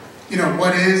them, you know,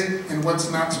 what is and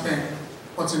what's not spam.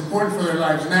 What's important for their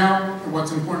lives now, and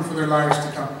what's important for their lives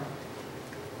to come.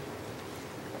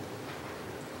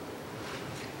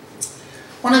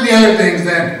 One of the other things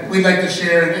that we'd like to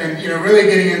share, and you know, really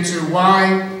getting into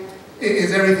why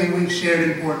is everything we've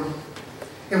shared important.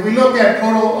 If we look at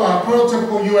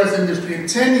prototypical U.S. industry in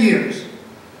 10 years,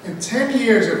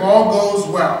 if all goes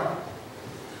well,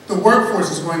 the workforce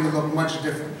is going to look much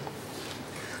different.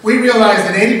 We realize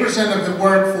that 80% of the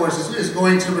workforce is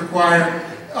going to require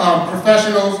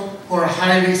professionals who are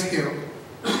highly skilled,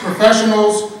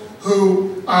 professionals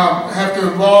who have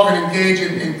to involve and engage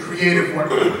in creative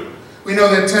work. We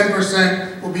know that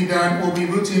 10% will be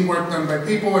routine work done by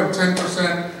people, and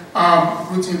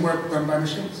 10% routine work done by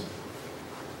machines.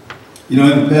 You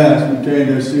know, in the past, we've trained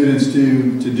our students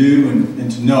to do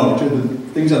and to know, which are the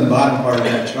things on the bottom part of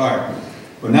that chart.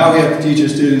 But now we have to teach our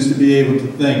students to be able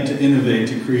to think, to innovate,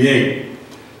 to create.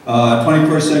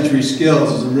 21st century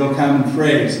skills is a real common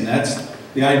phrase, and that's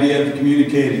the idea of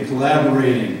communicating,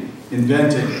 collaborating,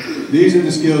 inventing. These are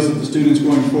the skills that the students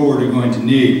going forward are going to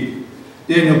need.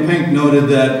 Daniel Pink noted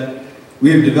that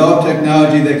we have developed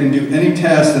technology that can do any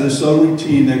task that is so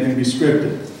routine that can be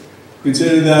scripted.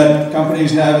 Consider that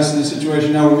companies have us in a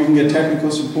situation now where we can get technical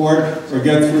support or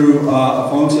get through a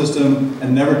phone system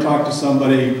and never talk to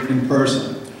somebody in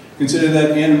person. Consider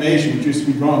that animation, which used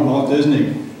to be drawn Walt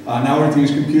Disney, now everything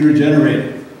is computer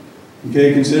generated.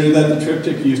 Okay, consider that the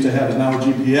triptych you used to have is now a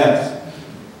GPS.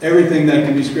 Everything that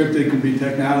can be scripted can be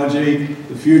technology.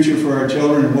 The future for our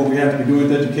children and what we have to be doing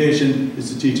with education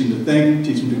is to teach them to think,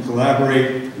 teach them to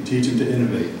collaborate, and teach them to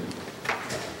innovate.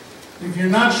 If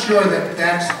you're not sure that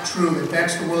that's true, that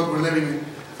that's the world we're living in,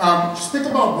 just think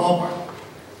about Walmart.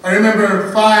 I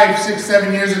remember 5, 6,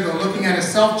 7 years ago looking at a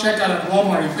self-checkout at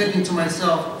Walmart and thinking to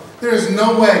myself, there is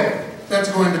no way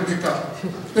that's going to pick up.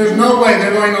 There's no way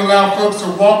they're going to allow folks to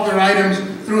walk their items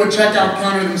through a checkout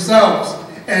counter themselves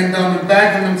and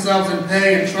bag them themselves and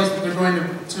pay and trust that they're going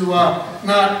to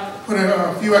not put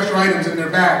a few extra items in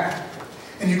their bag.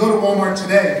 And you go to Walmart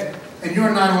today, and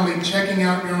you're not only checking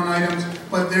out your own items,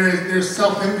 but there's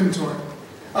self-inventory.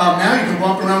 Now you can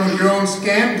walk around with your own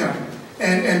scan gun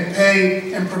and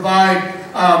pay and provide,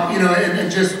 you know,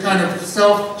 and just kind of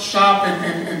self-shop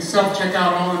and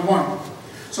self-checkout all in one.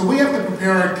 So we have to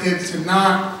prepare our kids to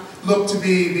not look to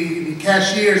be the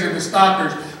cashiers and the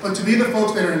stockers, but to be the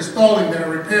folks that are installing, that are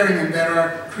repairing, and that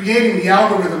are creating the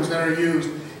algorithms that are used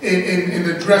in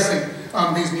addressing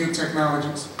these new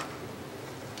technologies.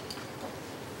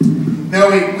 Now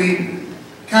we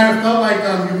kind of felt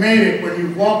like you made it when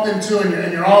you walked into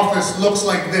and your office looks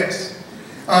like this.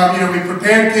 You know, we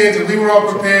prepared kids, and we were all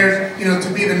prepared, you know,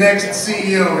 to be the next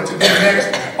CEO or to be the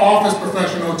next office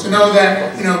professional, to know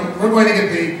that, you know, we're going to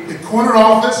get the corner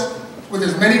office with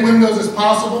as many windows as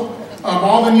possible,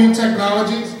 all the new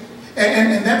technologies,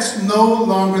 and that's no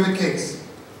longer the case.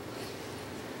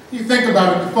 You think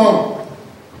about it, the phone.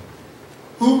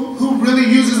 Who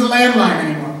really uses a landline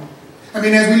anymore? I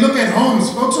mean, as we look at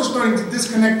homes, folks are starting to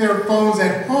disconnect their phones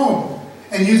at home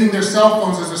and using their cell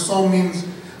phones as a sole means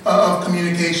of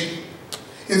communication.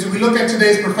 As we look at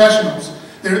today's professionals,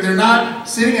 they're not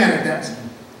sitting at a desk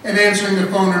and answering their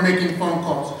phone or making phone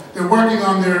calls. They're working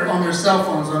on their cell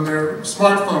phones, on their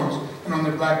smartphones, and on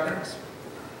their BlackBerries.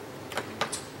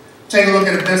 Take a look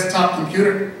at a desktop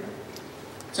computer.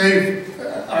 Say,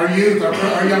 our youth,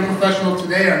 our young professionals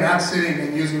today are not sitting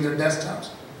and using their desktops.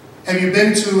 Have you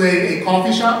been to a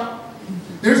coffee shop?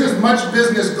 There's as much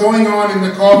business going on in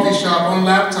the coffee shop on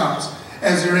laptops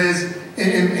as there is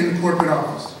in the corporate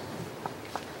office.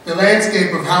 The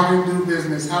landscape of how we do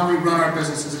business, how we run our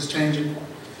businesses is changing.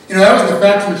 You know, that was the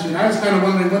fax machine. I was kind of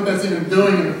wondering what that's even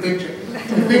doing in the picture.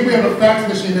 I think we have a fax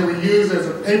machine that we use as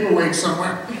a paperweight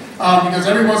somewhere. Because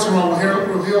every once in a while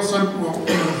we'll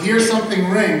hear something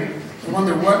ring and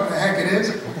wonder what the heck it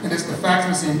is, and it's the fax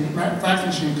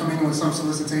machine coming in with some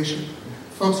solicitation.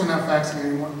 Folks are not faxing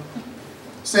anymore.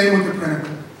 Same with the printer.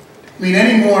 I mean,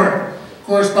 any more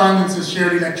correspondence is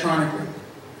shared electronically.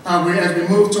 As we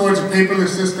move towards a paperless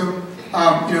system,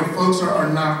 folks are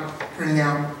not printing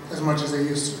out as much as they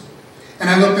used to. And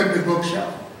I looked at the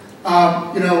bookshelf.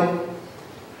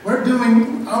 We're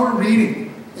doing our reading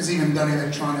is even done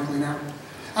electronically now.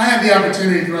 I had the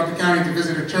opportunity throughout the county to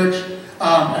visit a church,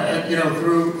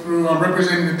 through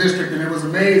representing the district, and it was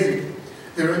amazing.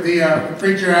 The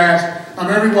preacher asked,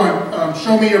 everyone,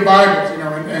 show me your Bibles,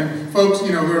 and folks,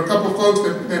 there were a couple folks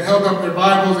that held up their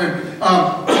Bibles, and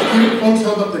folks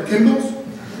held up their Kindles,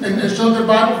 and showed their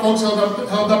Bible. Folks held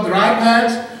up their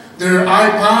iPads, their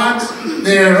iPods,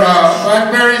 their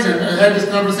Blackberries, and I had this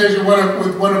conversation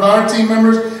with one of our team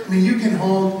members. I mean, you can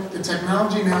hold, the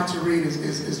technology now to read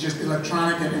is just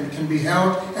electronic and can be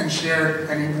held and shared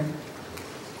anywhere.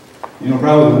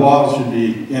 Probably the walls should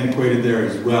be antiquated there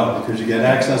as well, because you get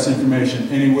access information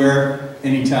anywhere,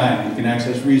 anytime. You can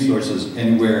access resources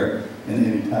anywhere and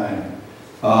anytime.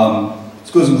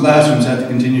 Schools and classrooms have to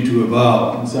continue to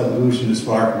evolve, and this evolution is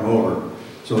far from over.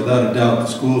 So without a doubt, the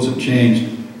schools have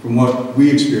changed from what we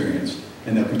experienced,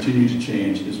 and they'll continue to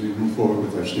change as we move forward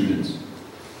with our students.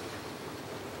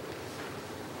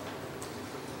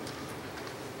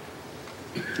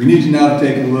 We need to now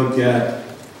take a look at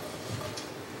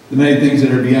the many things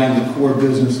that are beyond the core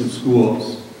business of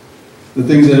schools. The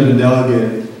things that have been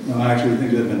delegated, actually the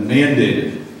things that have been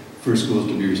mandated for schools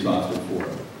to be responsible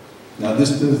for. Now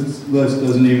this list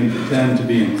doesn't even pretend to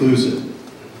be inclusive.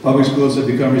 Public schools have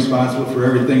become responsible for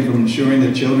everything from ensuring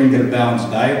that children get a balanced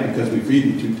diet, because we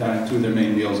feed them two of their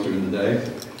main meals during the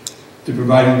day, to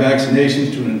providing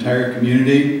vaccinations to an entire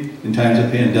community in times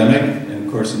of pandemic, and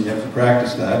of course you have to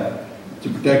practice that, to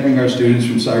protecting our students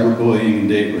from cyberbullying and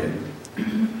date rape.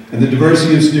 And the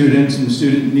diversity of students and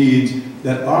student needs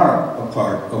that are a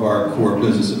part of our core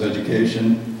business of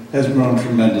education has grown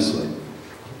tremendously.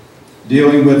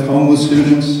 Dealing with homeless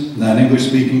students, non-English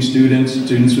speaking students,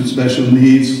 students with special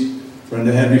needs,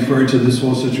 Brenda had referred to this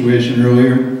whole situation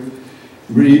earlier,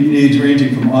 needs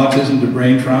ranging from autism to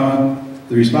brain trauma.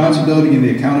 The responsibility and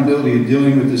the accountability of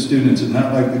dealing with the students is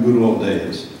not like the good old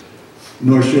days,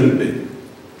 nor should it be.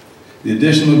 The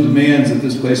additional demands that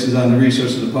this places on the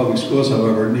resources of public schools,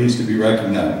 however, needs to be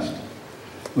recognized.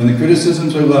 When the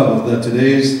criticisms are leveled that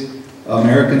today's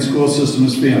American school system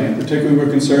is failing, particularly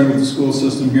we're concerned with the school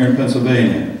system here in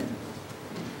Pennsylvania,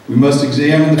 we must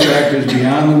examine the factors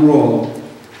beyond the role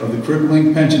of the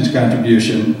crippling pensions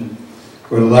contribution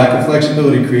or the lack of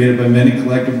flexibility created by many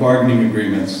collective bargaining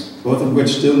agreements, both of which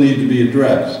still need to be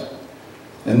addressed,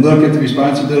 and look at the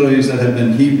responsibilities that have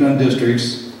been heaped on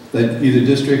districts that either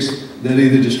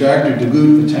distract or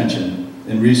dilute attention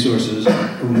and resources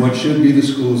from what should be the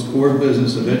school's core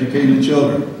business of educating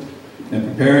children and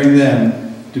preparing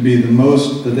them to be the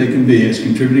most that they can be as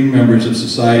contributing members of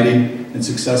society and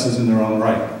successes in their own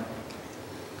right.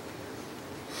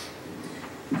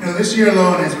 This year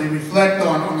alone, as we reflect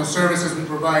on the services we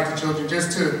provide to children,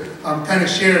 just to kind of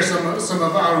share some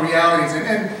of our realities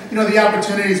and the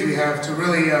opportunities we have to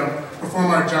really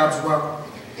perform our jobs well.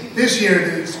 This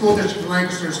year, the School District of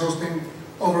Lancaster is hosting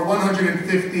over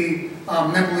 150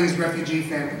 Nepalese refugee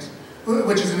families,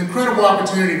 which is an incredible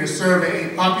opportunity to serve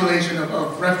a population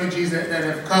of refugees that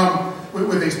have come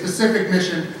with a specific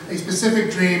mission, a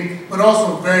specific dream, but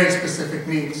also very specific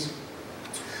needs.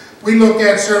 We look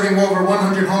at serving over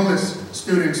 100 homeless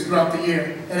students throughout the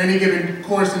year at any given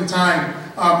course in time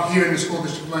here in the School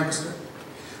District of Lancaster.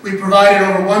 We provided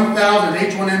over 1,000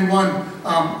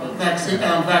 H1N1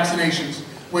 vaccinations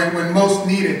when most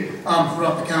needed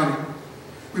throughout the county.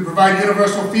 We provide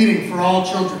universal feeding for all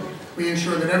children. We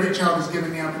ensure that every child is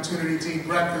given the opportunity to eat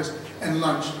breakfast and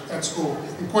lunch at school,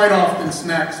 and quite often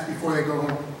snacks before they go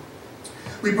home.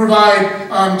 We provide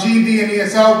GED and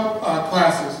ESL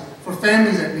classes for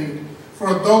families at need,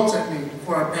 for adults at need,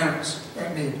 for our parents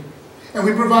at need. And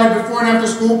we provide before and after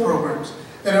school programs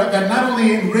that not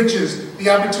only enriches the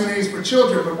opportunities for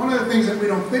children, but one of the things that we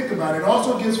don't think about, it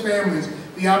also gives families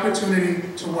the opportunity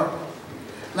to work.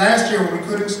 Last year, when we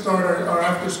couldn't start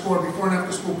our before and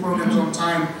after school programs on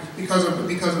time because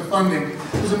of funding,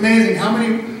 it was amazing how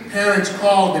many parents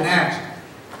called and asked,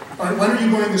 when are you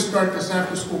going to start this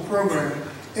after school program?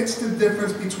 It's the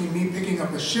difference between me picking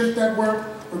up a shift at work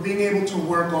or being able to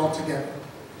work all together.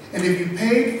 And if you've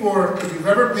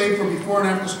ever paid for before and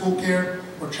after school care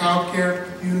or child care,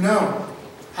 you know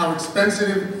how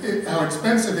expensive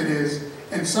it is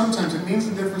And sometimes it means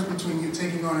the difference between you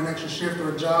taking on an extra shift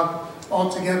or a job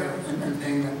altogether and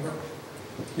paying that bill.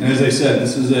 And as I said,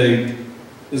 this is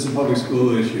a public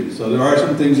school issue. So there are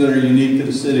some things that are unique to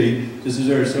the city, just as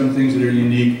there are some things that are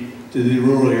unique to the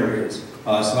rural areas.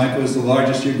 Selenco is the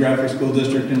largest geographic school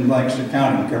district in Lancaster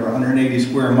County. We cover 180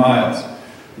 square miles.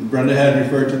 Brenda had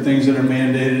referred to things that are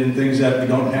mandated and things that we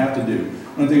don't have to do.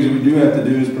 One of the things that we do have to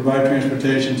do is provide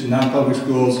transportation to non-public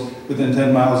schools within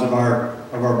 10 miles of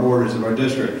our borders of our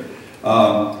district.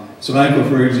 Selenco,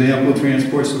 for example,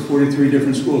 transports to 43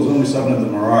 different schools. Only 7 of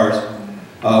them are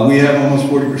ours. We have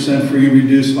almost 40% free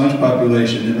reduced lunch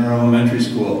population in our elementary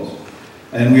schools.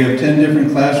 And we have 10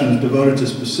 different classrooms devoted to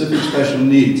specific special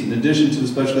needs, in addition to the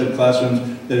special ed classrooms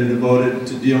that are devoted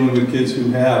to dealing with kids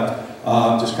who have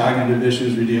just cognitive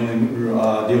issues or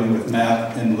dealing with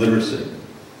math and literacy.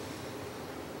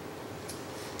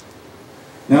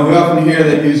 Now, we often hear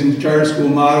that using the charter school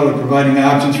model or providing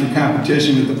options for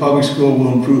competition with the public school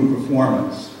will improve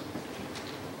performance.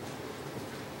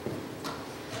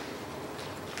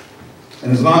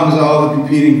 And as long as all the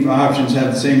competing options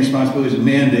have the same responsibilities and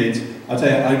mandates, I'll tell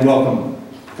you, I welcome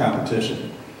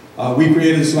competition. We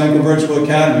created the Selenco Virtual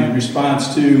Academy in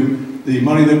response to the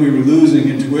money that we were losing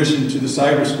in tuition to the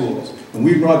cyber schools. And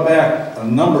we brought back a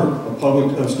number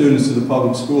of students to the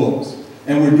public schools.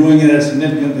 And we're doing it at a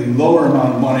significantly lower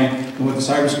amount of money than what the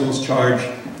cyber schools charge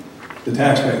the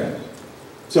taxpayers.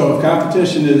 So if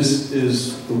competition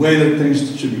is the way that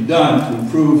things should be done to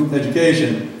improve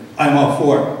education, I'm all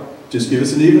for it. Just give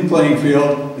us an even playing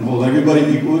field and hold everybody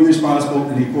equally responsible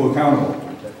and equally accountable.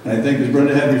 And I think, as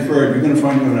Brenda had referred, you're going to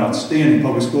find an outstanding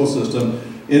public school system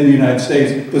in the United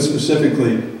States, but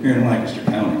specifically here in Lancaster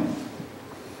County.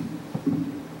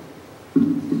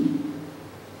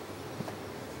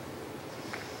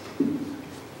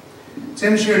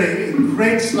 Tim shared a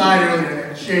great slide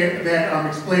earlier that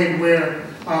explained where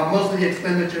most of the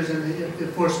expenditures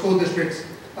for school districts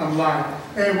lie.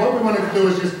 And what we wanted to do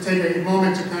is just take a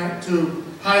moment to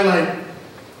highlight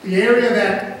the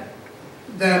area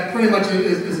that pretty much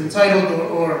is entitled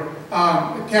or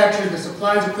captures the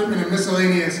supplies, equipment, and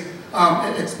miscellaneous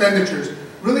expenditures.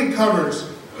 Really covers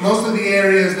most of the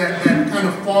areas that kind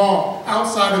of fall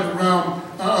outside of the realm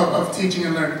of teaching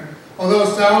and learning. Although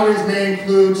salaries may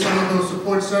include some of those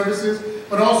support services,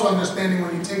 but also understanding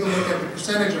when you take a look at the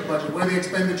percentage of budget, where the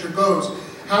expenditure goes,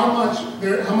 how much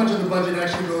of the budget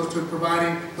actually goes to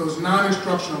providing those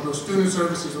non-instructional, those student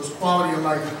services, those quality of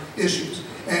life issues.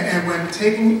 And when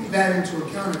taking that into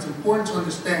account, it's important to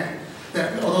understand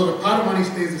that although the pot of money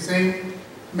stays the same,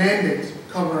 mandates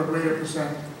cover a greater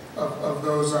percent of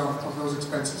those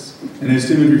expenses. And as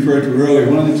Tim had referred to earlier,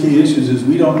 one of the key issues is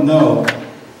we don't know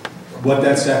what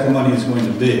that sack of money is going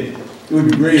to be. It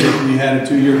would be great if we had a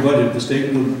 2-year budget. The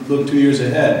state would look 2 years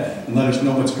ahead and let us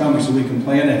know what's coming so we can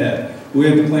plan ahead. We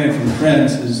have to plan from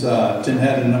trends, as Tim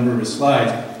had in a number of his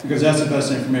slides, because that's the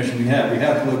best information we have. We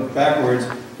have to look backwards,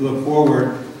 to look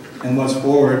forward, and what's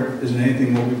forward isn't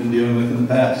anything what we've been dealing with in the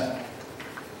past.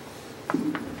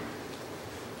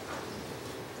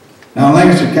 Now in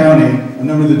Lancaster County, a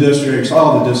number of the districts,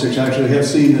 all the districts actually have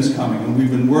seen this coming, and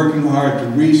we've been working hard to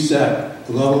reset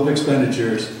the level of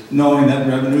expenditures, knowing that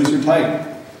revenues are tight.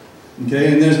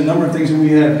 Okay, and there's a number of things that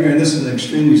we have here, and this is an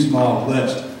extremely small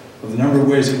list of the number of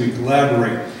ways that we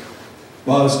collaborate.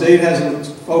 While the state has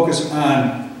a focus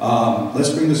on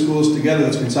let's bring the schools together,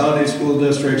 let's consolidate school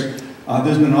districts,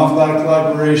 there's been an awful lot of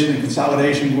collaboration and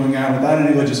consolidation going on without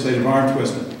any legislative arm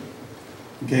twisting.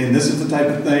 Okay, and this is the type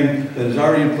of thing that is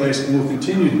already in place and will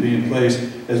continue to be in place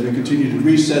as we continue to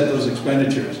reset those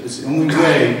expenditures. It's the only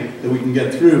way that we can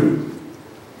get through.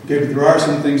 Okay, but there are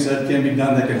some things that can be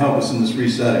done that can help us in this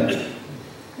resetting.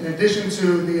 In addition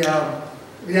to the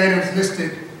items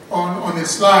listed on this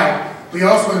slide, we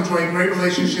also enjoy great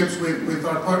relationships with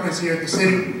our partners here at the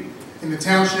city, in the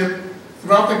township,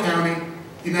 throughout the county,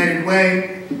 United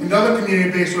Way, and other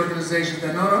community-based organizations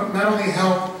that not only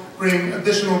help bring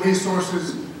additional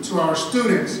resources to our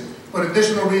students, but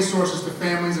additional resources to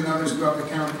families and others throughout the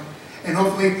county. And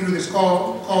hopefully through this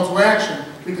call to action,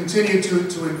 we continue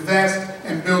to invest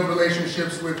and build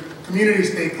relationships with community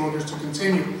stakeholders to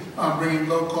continue bringing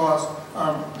low-cost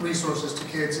resources to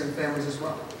kids and families as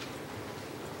well.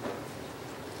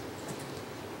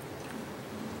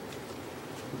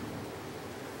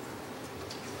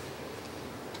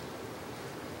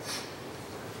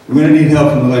 We're going to need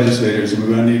help from the legislators, and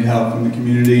we're going to need help from the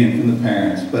community and from the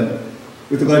parents. But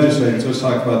with the legislators, let's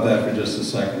talk about that for just a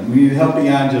second. We need help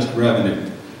beyond just revenue.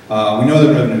 We know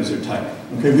that revenues are tight.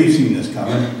 Okay, we've seen this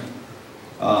coming.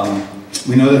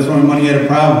 We know that throwing money at a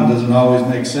problem doesn't always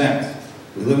make sense.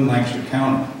 We live in Lancaster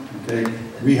County. Okay,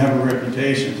 We have a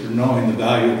reputation for knowing the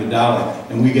value of a dollar,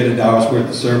 and we get a dollar's worth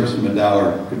of service from a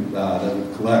dollar that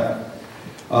we collect.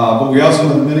 But we also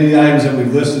have many items that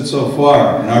we've listed so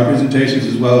far in our presentations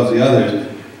as well as the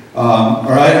others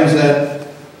are items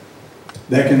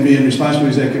that can be, and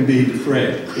responsibilities that can be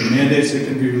defrayed. They're mandates that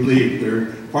can be relieved.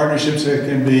 They're partnerships that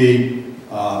can be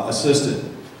assisted,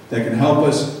 that can help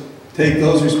us take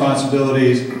those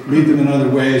responsibilities, meet them in other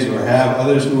ways, or have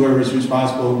others, whoever is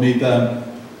responsible, meet them,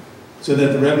 so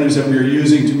that the revenues that we are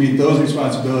using to meet those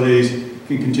responsibilities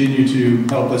can continue to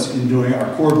help us in doing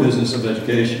our core business of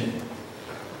education.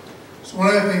 So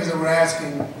one of the things that we're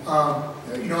asking,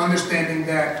 understanding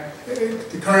that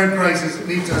the current crisis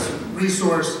leaves us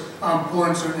resource poor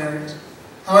in certain areas.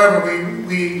 However,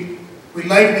 we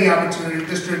like the opportunity,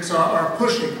 districts are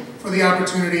pushing for the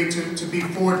opportunity to be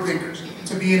forward thinkers,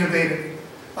 to be innovative.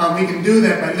 We can do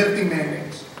that by lifting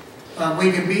mandates.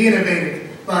 We can be innovative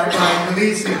by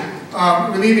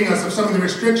relieving us of some of the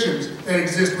restrictions that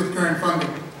exist with current funding.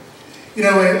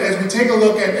 As we take a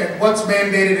look at what's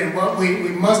mandated and what we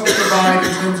must provide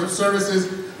in terms of services,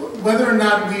 whether or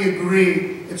not we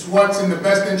agree it's what's in the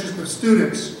best interest of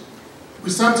students, we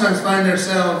sometimes find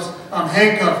ourselves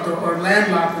handcuffed or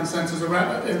landlocked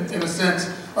in a sense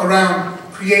around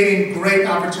creating great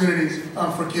opportunities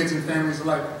for kids and families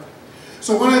alike.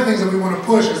 So one of the things that we want to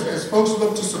push as folks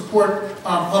look to support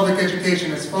public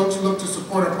education, as folks look to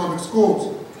support our public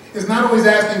schools, is not always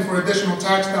asking for additional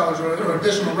tax dollars or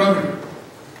additional revenue.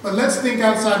 But let's think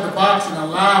outside the box and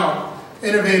allow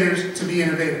innovators to be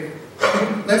innovative.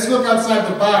 Let's look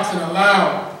outside the box and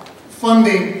allow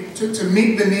funding to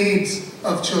meet the needs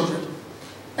of children,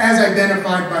 as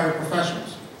identified by the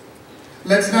professionals.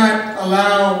 Let's not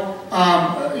allow,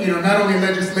 not only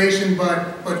legislation,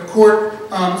 but court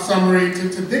summary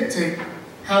to dictate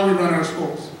how we run our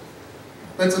schools.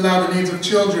 Let's allow the needs of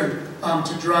children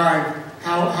to drive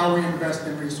how we invest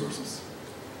in resources.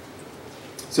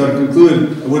 So to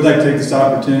conclude, I would like to take this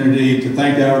opportunity to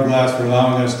thank the Hourglass for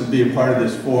allowing us to be a part of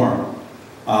this forum.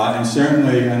 And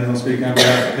certainly, I don't speak on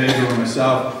behalf of Pedro or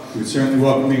myself, we would certainly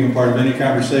welcome being a part of any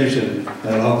conversation that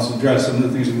will help us address some of the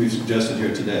things that we've suggested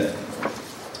here today.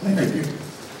 Thank you.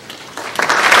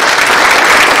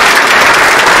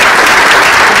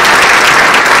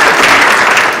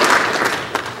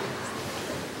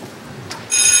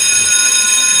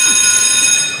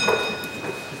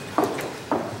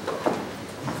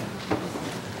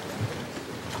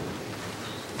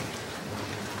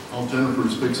 While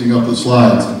Jennifer's fixing up the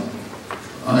slides,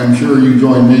 I'm sure you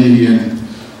join me in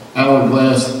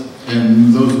Hourglass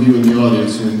and those of you in the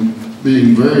audience in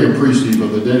being very appreciative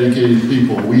of the dedicated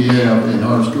people we have in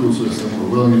our school system who are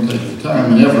willing to take the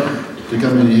time and effort to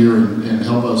come in here and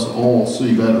help us all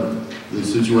see better the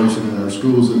situation in our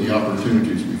schools and the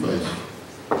opportunities we face.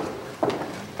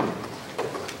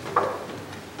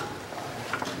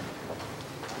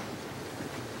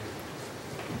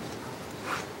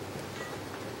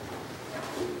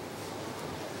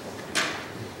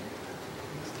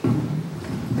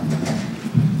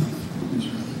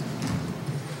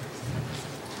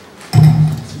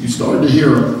 You started to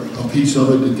hear a piece of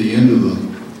it at the end of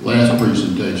the last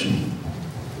presentation.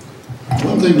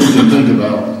 One thing we can think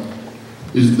about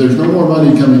is if there's no more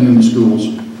money coming into schools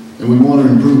and we want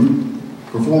to improve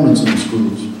performance in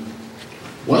schools,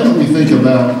 why don't we think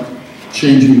about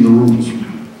changing the rules?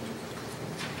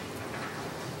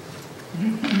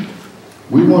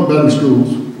 We want better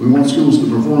schools. We want schools to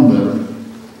perform better.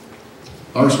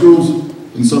 Our schools,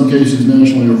 in some cases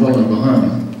nationally, are falling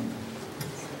behind.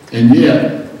 And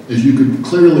yet, as you could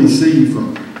clearly see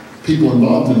from people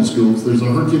involved in the schools, there's a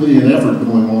Herculean effort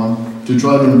going on to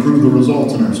try to improve the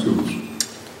results in our schools.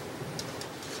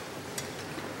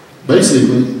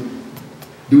 Basically,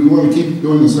 do we want to keep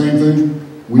doing the same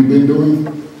thing we've been doing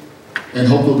and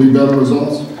hope there'll be better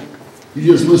results? You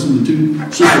just listen to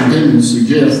two superintendents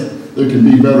suggest there can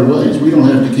be better ways. We don't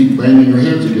have to keep banging our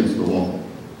heads against the wall.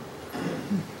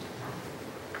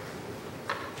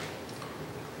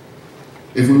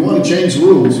 If we want to change the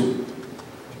rules,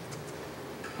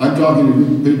 I'm talking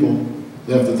to people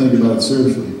that have to think about it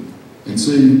seriously and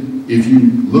see if you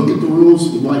look at the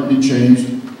rules that might be changed,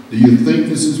 do you think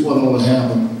this is what ought to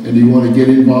happen, and do you want to get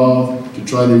involved to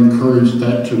try to encourage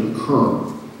that to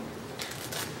occur?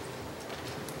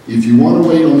 If you want to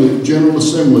wait on the General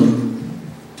Assembly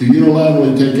to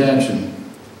unilaterally take action,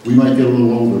 we might get a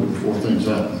little older before things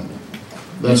happen.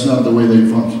 That's not the way they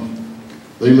function.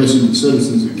 They listen to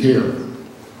citizens that care.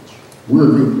 We're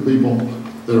a group of people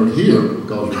that are here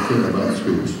because we care about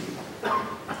schools.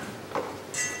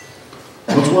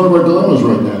 What's one of our dilemmas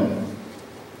right now?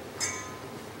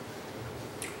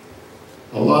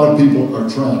 A lot of people are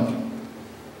trapped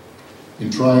in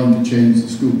trying to change the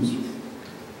schools.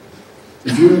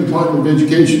 If you're in the Department of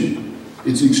Education,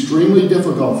 it's extremely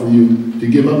difficult for you to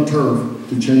give up turf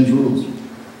to change rules.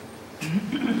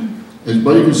 As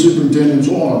brave as superintendents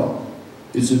are,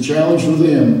 it's a challenge for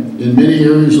them in many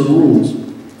areas of the rules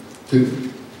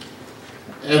to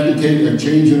advocate a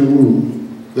change in a rule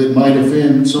that might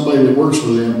offend somebody that works for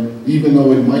them, even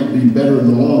though it might be better in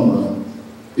the long run.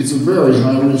 It's a very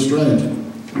high-risk strategy.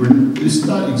 It's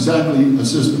not exactly a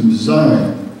system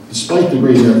designed, despite the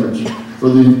great efforts, for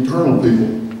the internal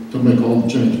people to make all the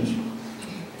changes.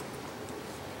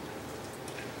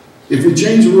 If we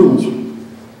change the rules,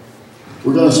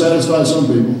 we're going to satisfy some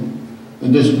people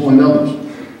and disappoint others.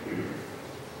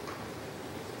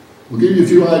 We'll give you a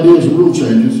few ideas of rule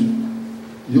changes.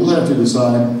 You'll have to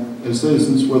decide as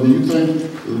citizens whether you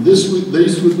think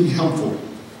these would be helpful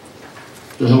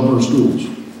to help our schools.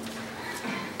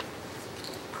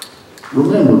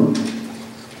 Remember,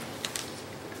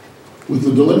 with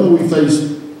the dilemma we face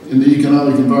in the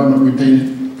economic environment we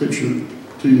painted a picture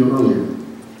to you earlier,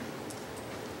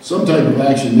 some type of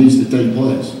action needs to take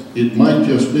place. It might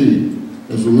just be,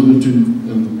 as alluded to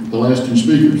in the last two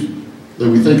speakers, that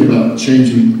we think about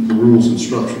changing the rules and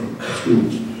structure of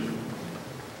schools.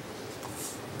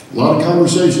 A lot of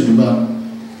conversation about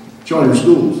charter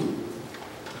schools.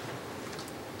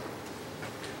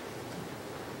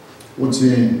 What's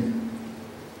the aim?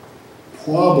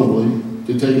 Probably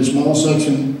to take a small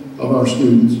section of our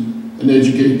students and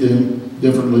educate them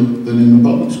differently than in the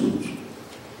public schools.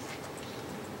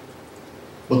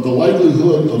 But the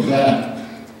likelihood of that,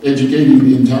 educating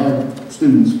the entire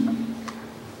students,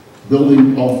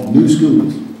 building off new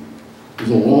schools, is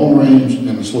a long range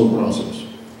and a slow process.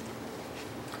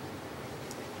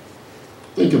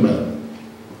 Think about it.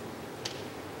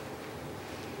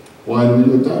 Why do we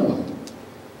do it that way?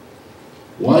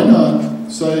 Why not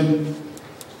say,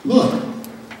 look,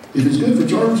 if it's good for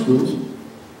charter schools,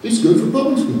 it's good for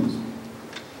public schools.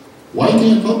 Why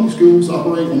can't public schools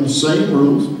operate on the same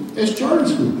rules as charter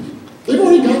schools? They've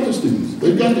already got the students.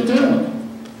 They've got the talent.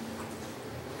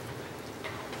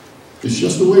 It's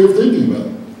just a way of thinking about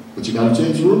it. But you got to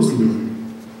change the rules to do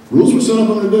it. Rules were set up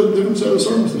under a different set of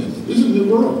circumstances. This is a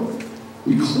new world.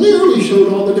 We clearly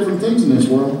showed all the different things in this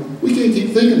world. We can't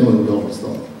keep thinking the way we always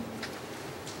thought.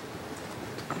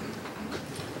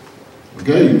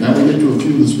 Okay, now we get to a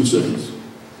few of the specifics.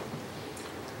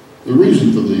 The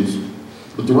reason for these,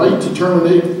 but the right to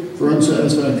terminate for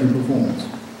unsatisfactory performance.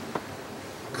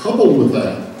 Coupled with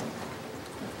that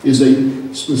is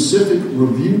a specific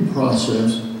review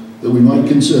process that we might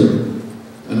consider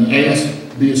and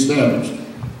ask be established.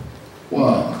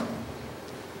 Why?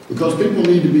 Because people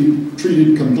need to be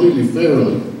treated completely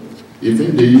fairly if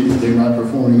indeed they're not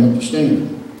performing up to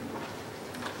standard.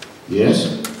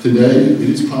 Yes, today it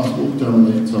is possible to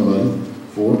terminate somebody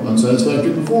for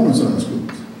unsatisfactory performance in our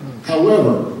schools.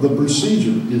 However, the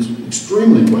procedure is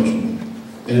extremely questionable,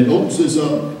 and it opens this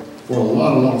up for a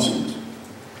lot of lawsuits.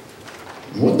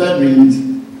 And what that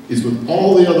means is with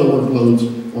all the other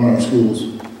workloads on our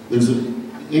schools, there's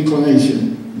an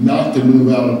inclination not to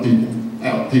move out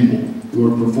people who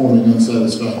are performing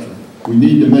unsatisfactory. We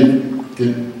need to make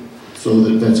it so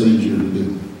that that's easier to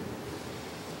do.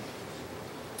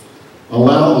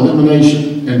 Allow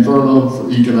elimination and furlough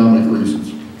for economic reasons.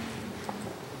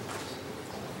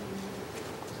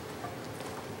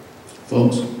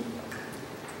 Folks,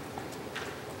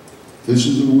 this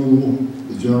is a rule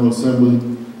the General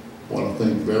Assembly want to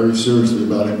think very seriously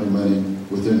about implementing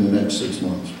within the next 6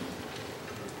 months.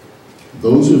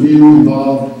 Those of you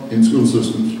involved in school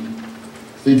systems,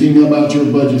 thinking about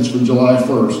your budgets for July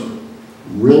 1st,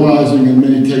 realizing in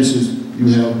many cases you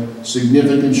have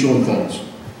significant shortfalls.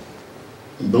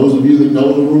 And those of you that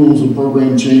know the rules of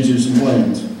program changes and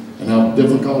plans and how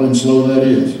difficult and slow that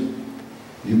is,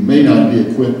 you may not be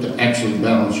equipped to actually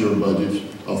balance your budgets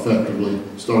effectively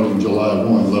starting July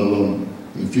 1, let alone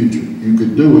in the future. You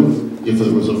could do it if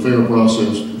there was a fair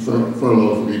process for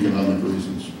furlough for economic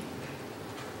reasons.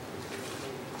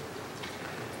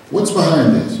 What's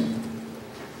behind this?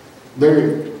 There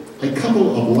are a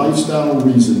couple of lifestyle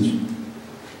reasons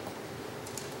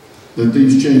that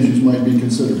these changes might be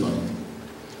considered by you.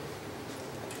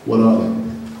 What are they?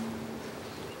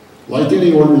 Like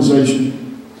any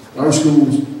organization, our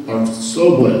schools are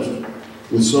so blessed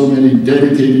with so many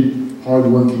dedicated,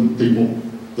 hardworking people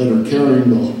that are carrying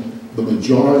the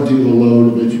majority of the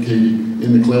load of educating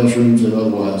in the classrooms and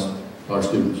otherwise our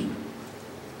students.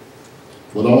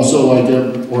 But also, like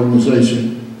every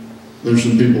organization, there's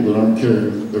some people that aren't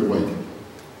carrying their weight.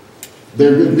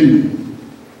 They're good people,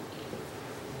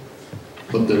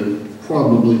 but they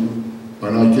probably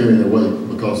are not carrying their weight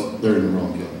because they're in the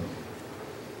wrong job.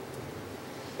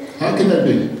 can that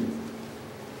be?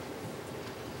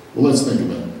 Well, let's think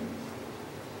about it.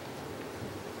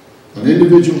 An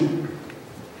individual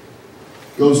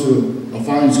goes to a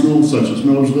fine school such as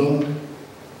Millersville,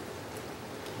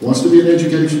 wants to be in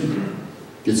education,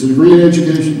 gets a degree in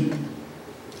education,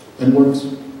 and works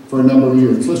for a number of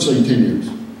years, let's say 10 years,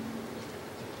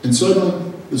 and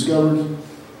suddenly discovers,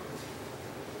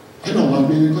 I don't like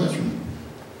being in the classroom.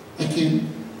 I can't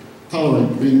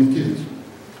tolerate being with kids.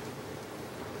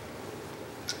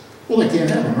 Well, that can't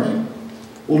happen, right?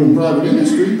 Well, in private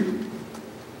industry,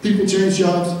 people change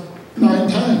jobs 9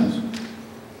 times.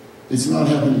 It's not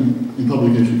happening in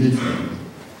public education.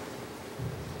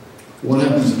 What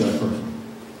happens to that person?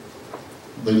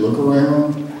 They look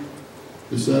around,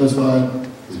 they're satisfied,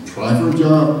 they try for a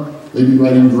job, maybe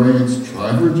writing grants,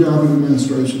 try for a job in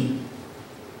administration.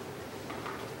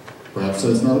 Perhaps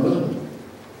that's not available.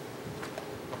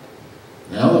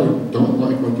 Now they don't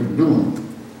like what they're doing,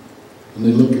 and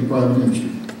they look at private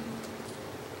industry.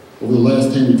 Over the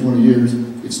last 10 to 20 years,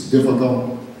 it's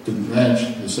difficult to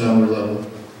match the salary level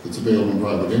that's available in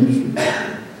private industry.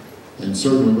 And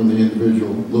certainly when the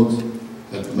individual looks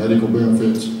at the medical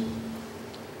benefits,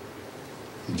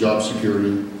 the job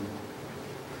security,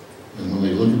 and when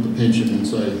they look at the pension and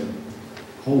say,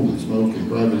 holy smoke, in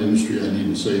private industry I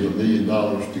need to save $1 million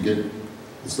to get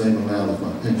the same amount as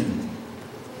my pension.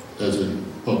 As a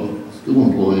public school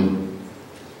employee,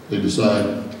 they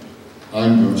decide,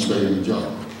 I'm going to stay in the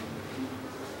job.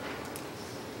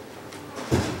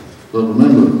 But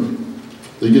remember,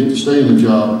 they get to stay in the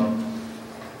job,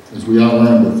 as we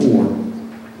outlined before,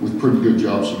 with pretty good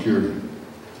job security.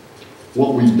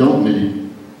 What we don't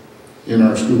need in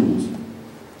our schools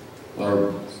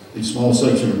are a small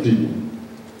section of people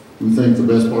who think the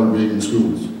best part of being in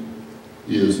schools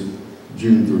is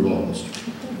June through August.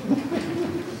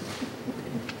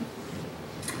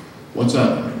 What's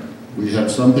happening? We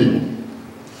have some people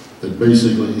that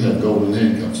basically have golden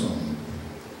handcuffs on them.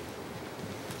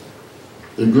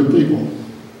 They're good people.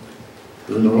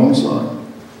 They're in the wrong side.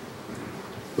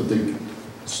 But they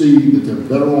see that they're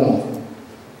better off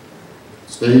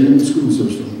staying in the school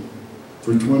system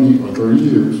for 20 or 30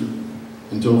 years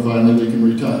until finally they can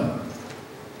retire.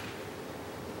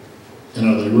 And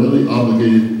are they really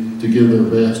obligated to give their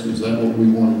best? Is that what we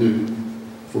want to do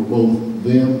for both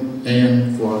them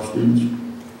and for our students?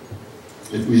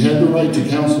 If we had the right to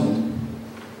counsel them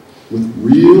with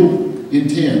real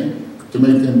intent to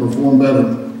make them perform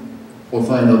better or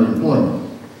find other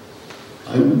employment,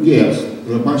 I would guess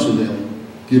that a bunch of them,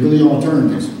 given the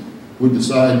alternatives, would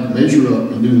decide to measure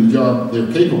up and do the job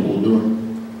they're capable of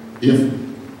doing if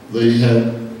they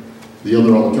had the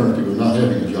other alternative of not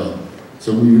having a job.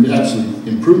 So we would actually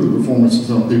improve the performance of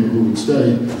some people who would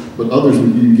stay, but others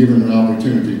would be given an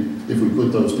opportunity if we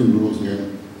put those 2 rules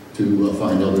in to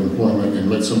find other employment and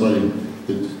let somebody,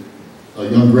 a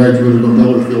young graduate of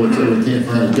Millersville that said they can't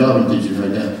find a job in teaching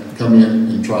right now, come in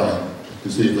and try to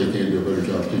see if they can do a better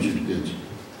job teaching kids.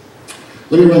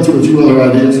 Let me run through a few other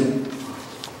ideas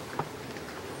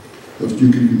that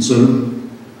you can consider.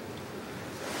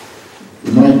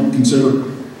 We might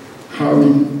consider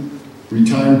hiring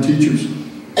retired teachers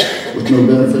with no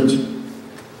benefits.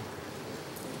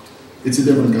 It's a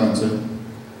different concept,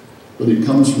 but it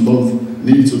comes from both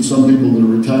needs of some people that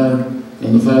are retired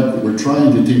and the fact that we're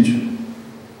trying to teach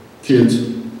kids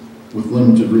with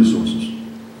limited resources.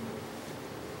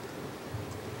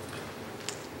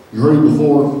 You heard it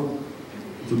before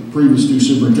with the previous 2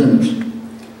 superintendents.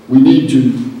 We need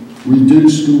to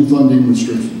reduce school funding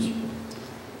restrictions.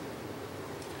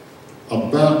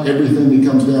 About everything that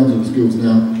comes down to the schools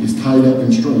now is tied up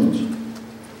in strings.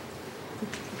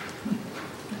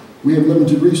 We have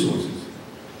limited resources.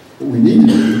 What we need to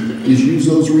do is use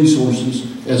those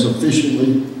resources as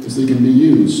efficiently as they can be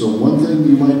used. So one thing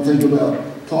you might think about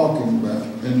talking about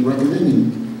and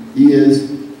recommending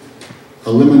is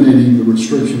eliminating the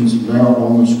restrictions now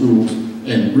on the schools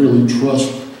and really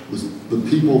trust the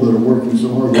people that are working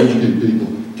so hard to educate people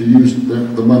to use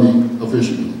the money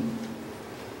efficiently.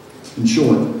 In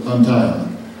short,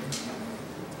 untimely.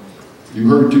 You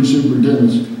heard 2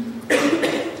 superintendents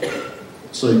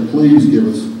say, please give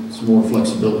us some more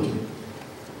flexibility.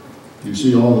 You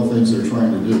see all the things they're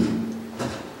trying to do.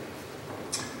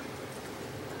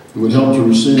 It would help to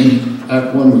rescind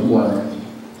Act 1 requirement.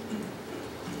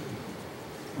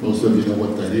 Most of you know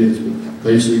what that is, but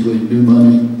basically new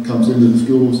money comes into the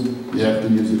schools, you have to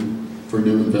use it for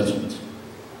new investments.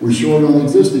 We're short on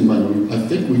existing money. I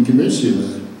think we convinced you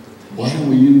of that. Why don't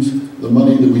we use the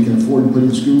money that we can afford to put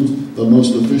in schools the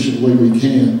most efficient way we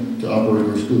can to operate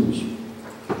our schools?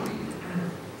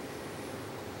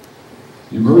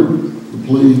 You heard the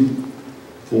plea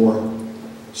for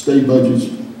state budgets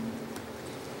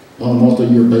on a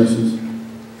multi-year basis,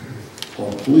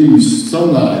 or please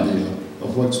some idea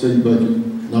of what state budget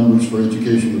numbers for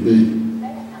education would be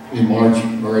in March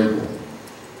or April.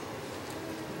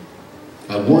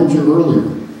 I warned you earlier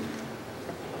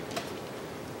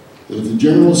that if the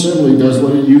General Assembly does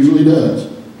what it usually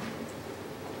does,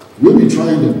 we'll be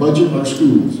trying to budget our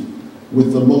schools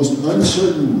with the most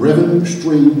uncertain revenue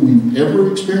stream we've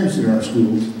ever experienced in our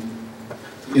schools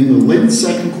in the late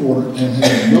second quarter and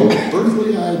have no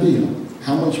earthly idea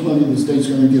how much money the state's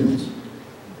going to give us.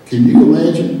 Can you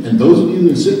imagine? And those of you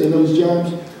that are sitting in those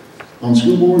jobs on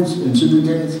school boards and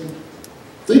superintendents,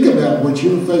 think about what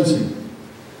you're facing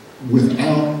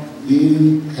without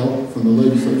any help from the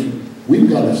legislature. We've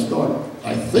got to start.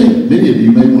 I think many of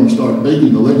you may want to start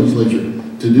begging the legislature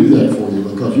to do that for you,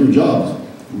 because your job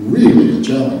is really a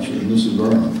challenge in this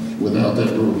environment without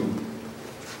that rule.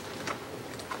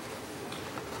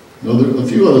 Now, there are a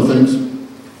few other things.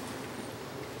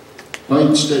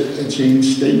 Might change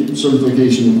state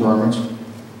certification requirements.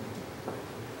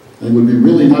 And it would be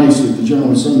really nice if the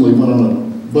General Assembly went on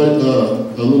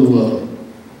a little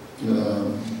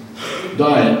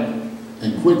diet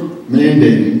and quit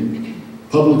mandating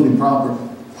publicly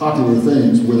popular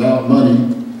things without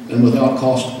money and without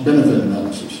cost-benefit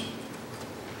analysis.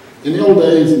 In the old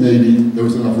days, maybe there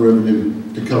was enough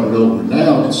revenue to cover it over.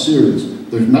 Now it's serious.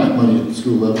 There's not money at the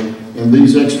school level, and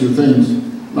these extra things,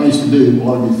 nice to do,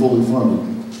 ought to be fully funded.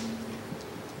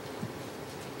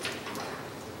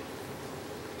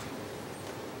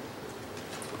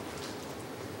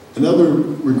 Another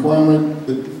requirement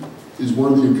that is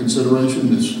worthy of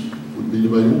consideration, this would be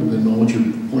debatable, depending on what your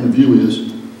point of view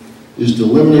is to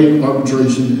eliminate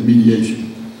arbitration and mediation.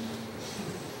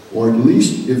 Or at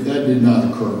least, if that did not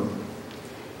occur,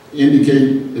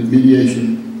 indicate that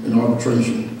mediation and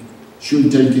arbitration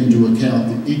should take into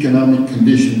account the economic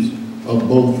conditions of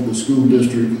both the school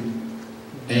district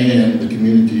and the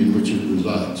community in which it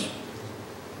resides.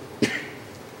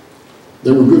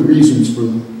 There were good reasons for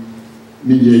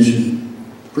mediation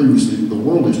previously. The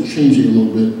world is changing a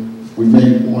little bit. We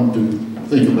may want to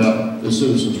think about, as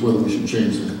citizens, whether we should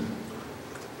change that.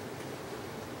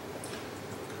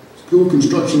 School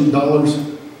construction dollars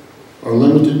are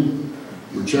limited.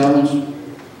 We're challenged.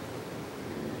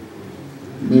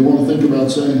 You may want to think about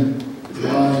saying,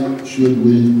 why should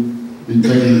we be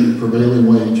paying prevailing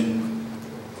wage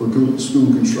for school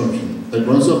construction? That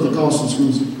runs up the cost of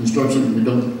school construction, and we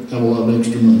don't have a lot of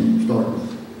extra money to start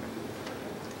with.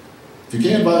 If you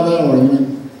can't buy that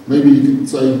argument, maybe you could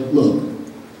say, look,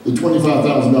 the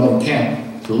 $25,000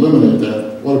 cap to eliminate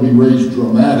that ought to be raised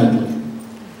dramatically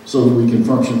so that we can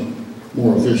function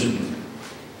more efficiently.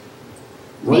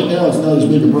 Right now, it's not as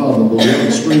big a problem, but we have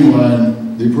to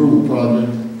streamline the approval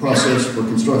process for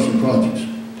construction projects.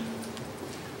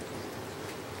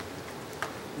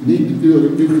 You need to do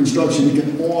new construction. It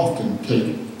can often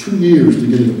take 2 years to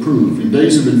get it approved. In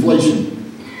days of inflation,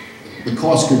 the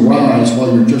cost can rise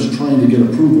while you're just trying to get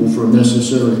approval for a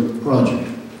necessary project.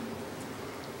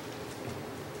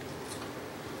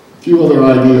 A few other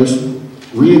ideas.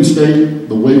 Reinstate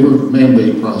the waiver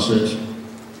mandate process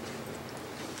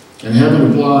and have it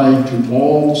apply to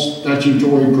all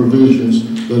statutory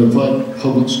provisions that affect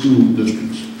public school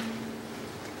districts.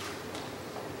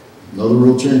 Another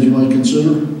rule change you might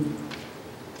consider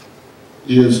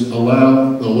is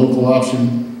allow the local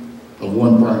option of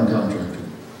one prime contractor.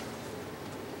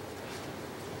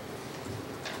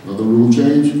 Another rule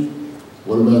change,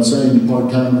 what about saying to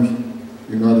part-timers,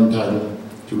 you're not entitled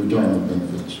to retirement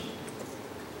benefits?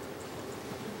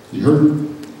 You heard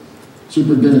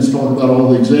superintendents talk about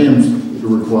all the exams that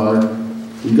are required.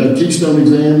 We've got Keystone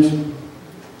exams,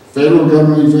 federal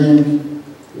government exams.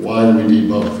 Why do we need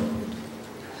both?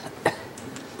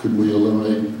 Could we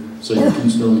eliminate, say, the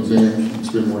Keystone exams and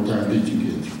spend more time teaching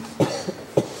kids?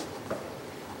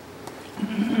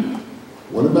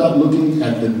 What about looking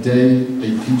at the day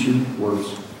a teacher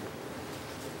works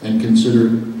and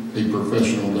consider a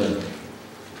professional day?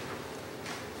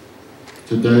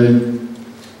 Today,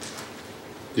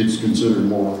 it's considered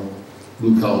more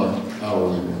blue-collar,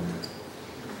 hourly work.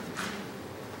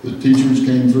 The teachers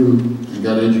came through and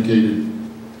got educated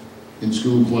in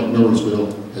schools like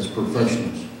Millersville as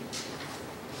professionals.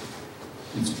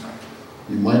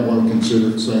 You might want to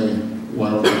consider saying,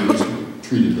 why don't we just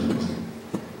treat it that way?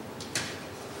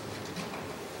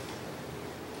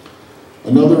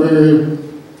 Another area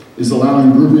is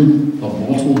allowing grouping of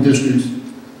multiple districts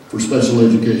for special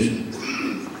education.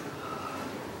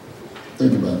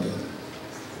 Think about that.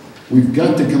 We've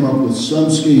got to come up with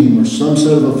some scheme or some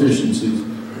set of efficiencies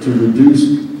to reduce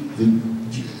the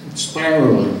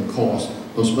spiraling cost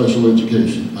of special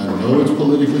education. I know it's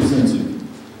politically sensitive,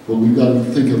 but we've got to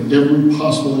think of every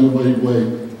possible innovative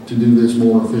way to do this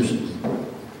more efficiently.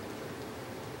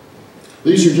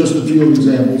 These are just a few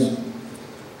examples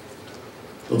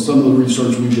of some of the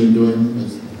research we've been doing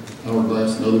as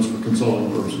Hourglass and others for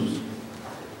consulting purposes.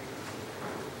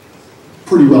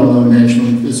 Pretty well known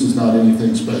nationally. This is not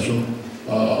anything special.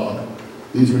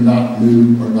 These are not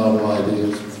new or novel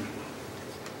ideas.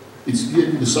 It's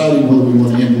deciding whether we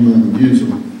want to implement them and use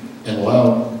them and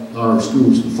allow our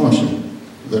schools to function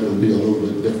that will be a little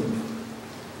bit different.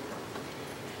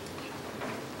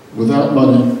 Without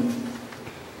money,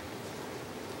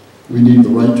 we need the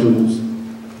right tools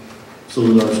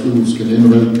so that our schools can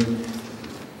innovate.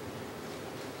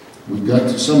 We've got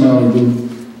to somehow do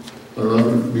a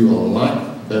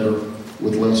lot better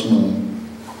with less money.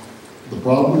 The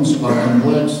problems are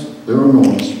complex, they're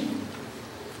enormous.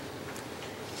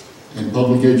 And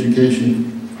public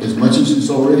education, as much as it's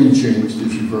already changed,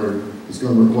 as you've heard, is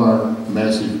going to require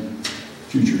massive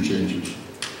future changes.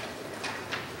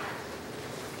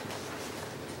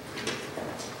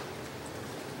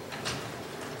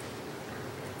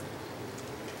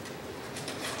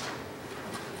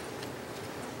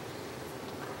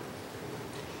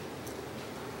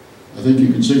 I think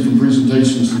you can see from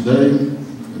presentations today,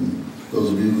 and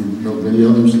those of you who know many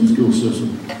others in the school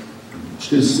systems,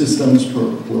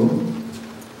 plural,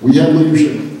 we have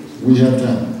leadership, we have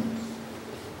talent.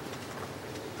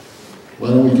 Why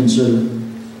don't we consider,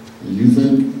 and you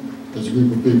think, as a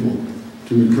group of people,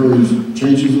 to encourage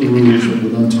changes of the rules that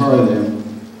would untie them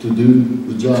to do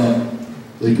the job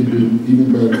they can do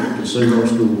even better to save our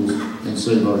schools and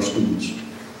save our students.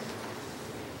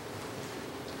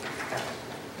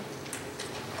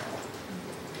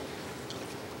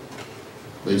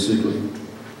 Basically,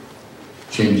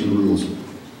 change the rules.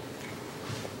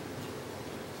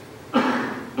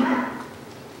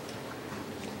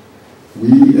 We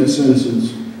as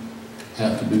citizens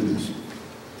have to do this.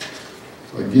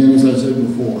 Again, as I said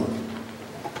before,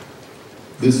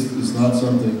 this is not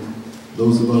something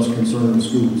those of us concerned with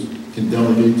schools can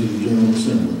delegate to the General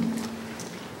Assembly.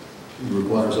 It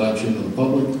requires action of the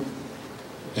public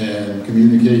and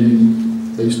communicating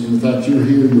based on the fact you're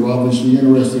here, you're obviously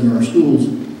interested in our schools.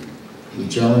 The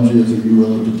challenge is, are you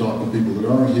willing to talk to people that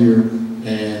aren't here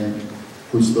and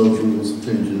push those rules and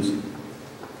changes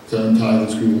to untie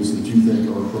the schools that you think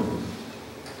are appropriate?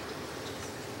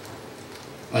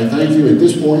 I thank you. At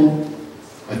this point,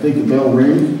 I think the bell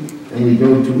rings and we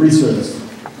go to recess.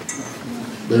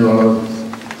 There are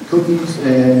cookies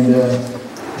and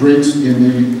drinks in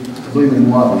the Cleveland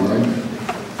lobby, right?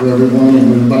 For everyone,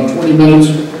 and in about 20 minutes,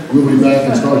 we'll be back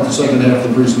and start the second half of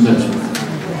the presentation.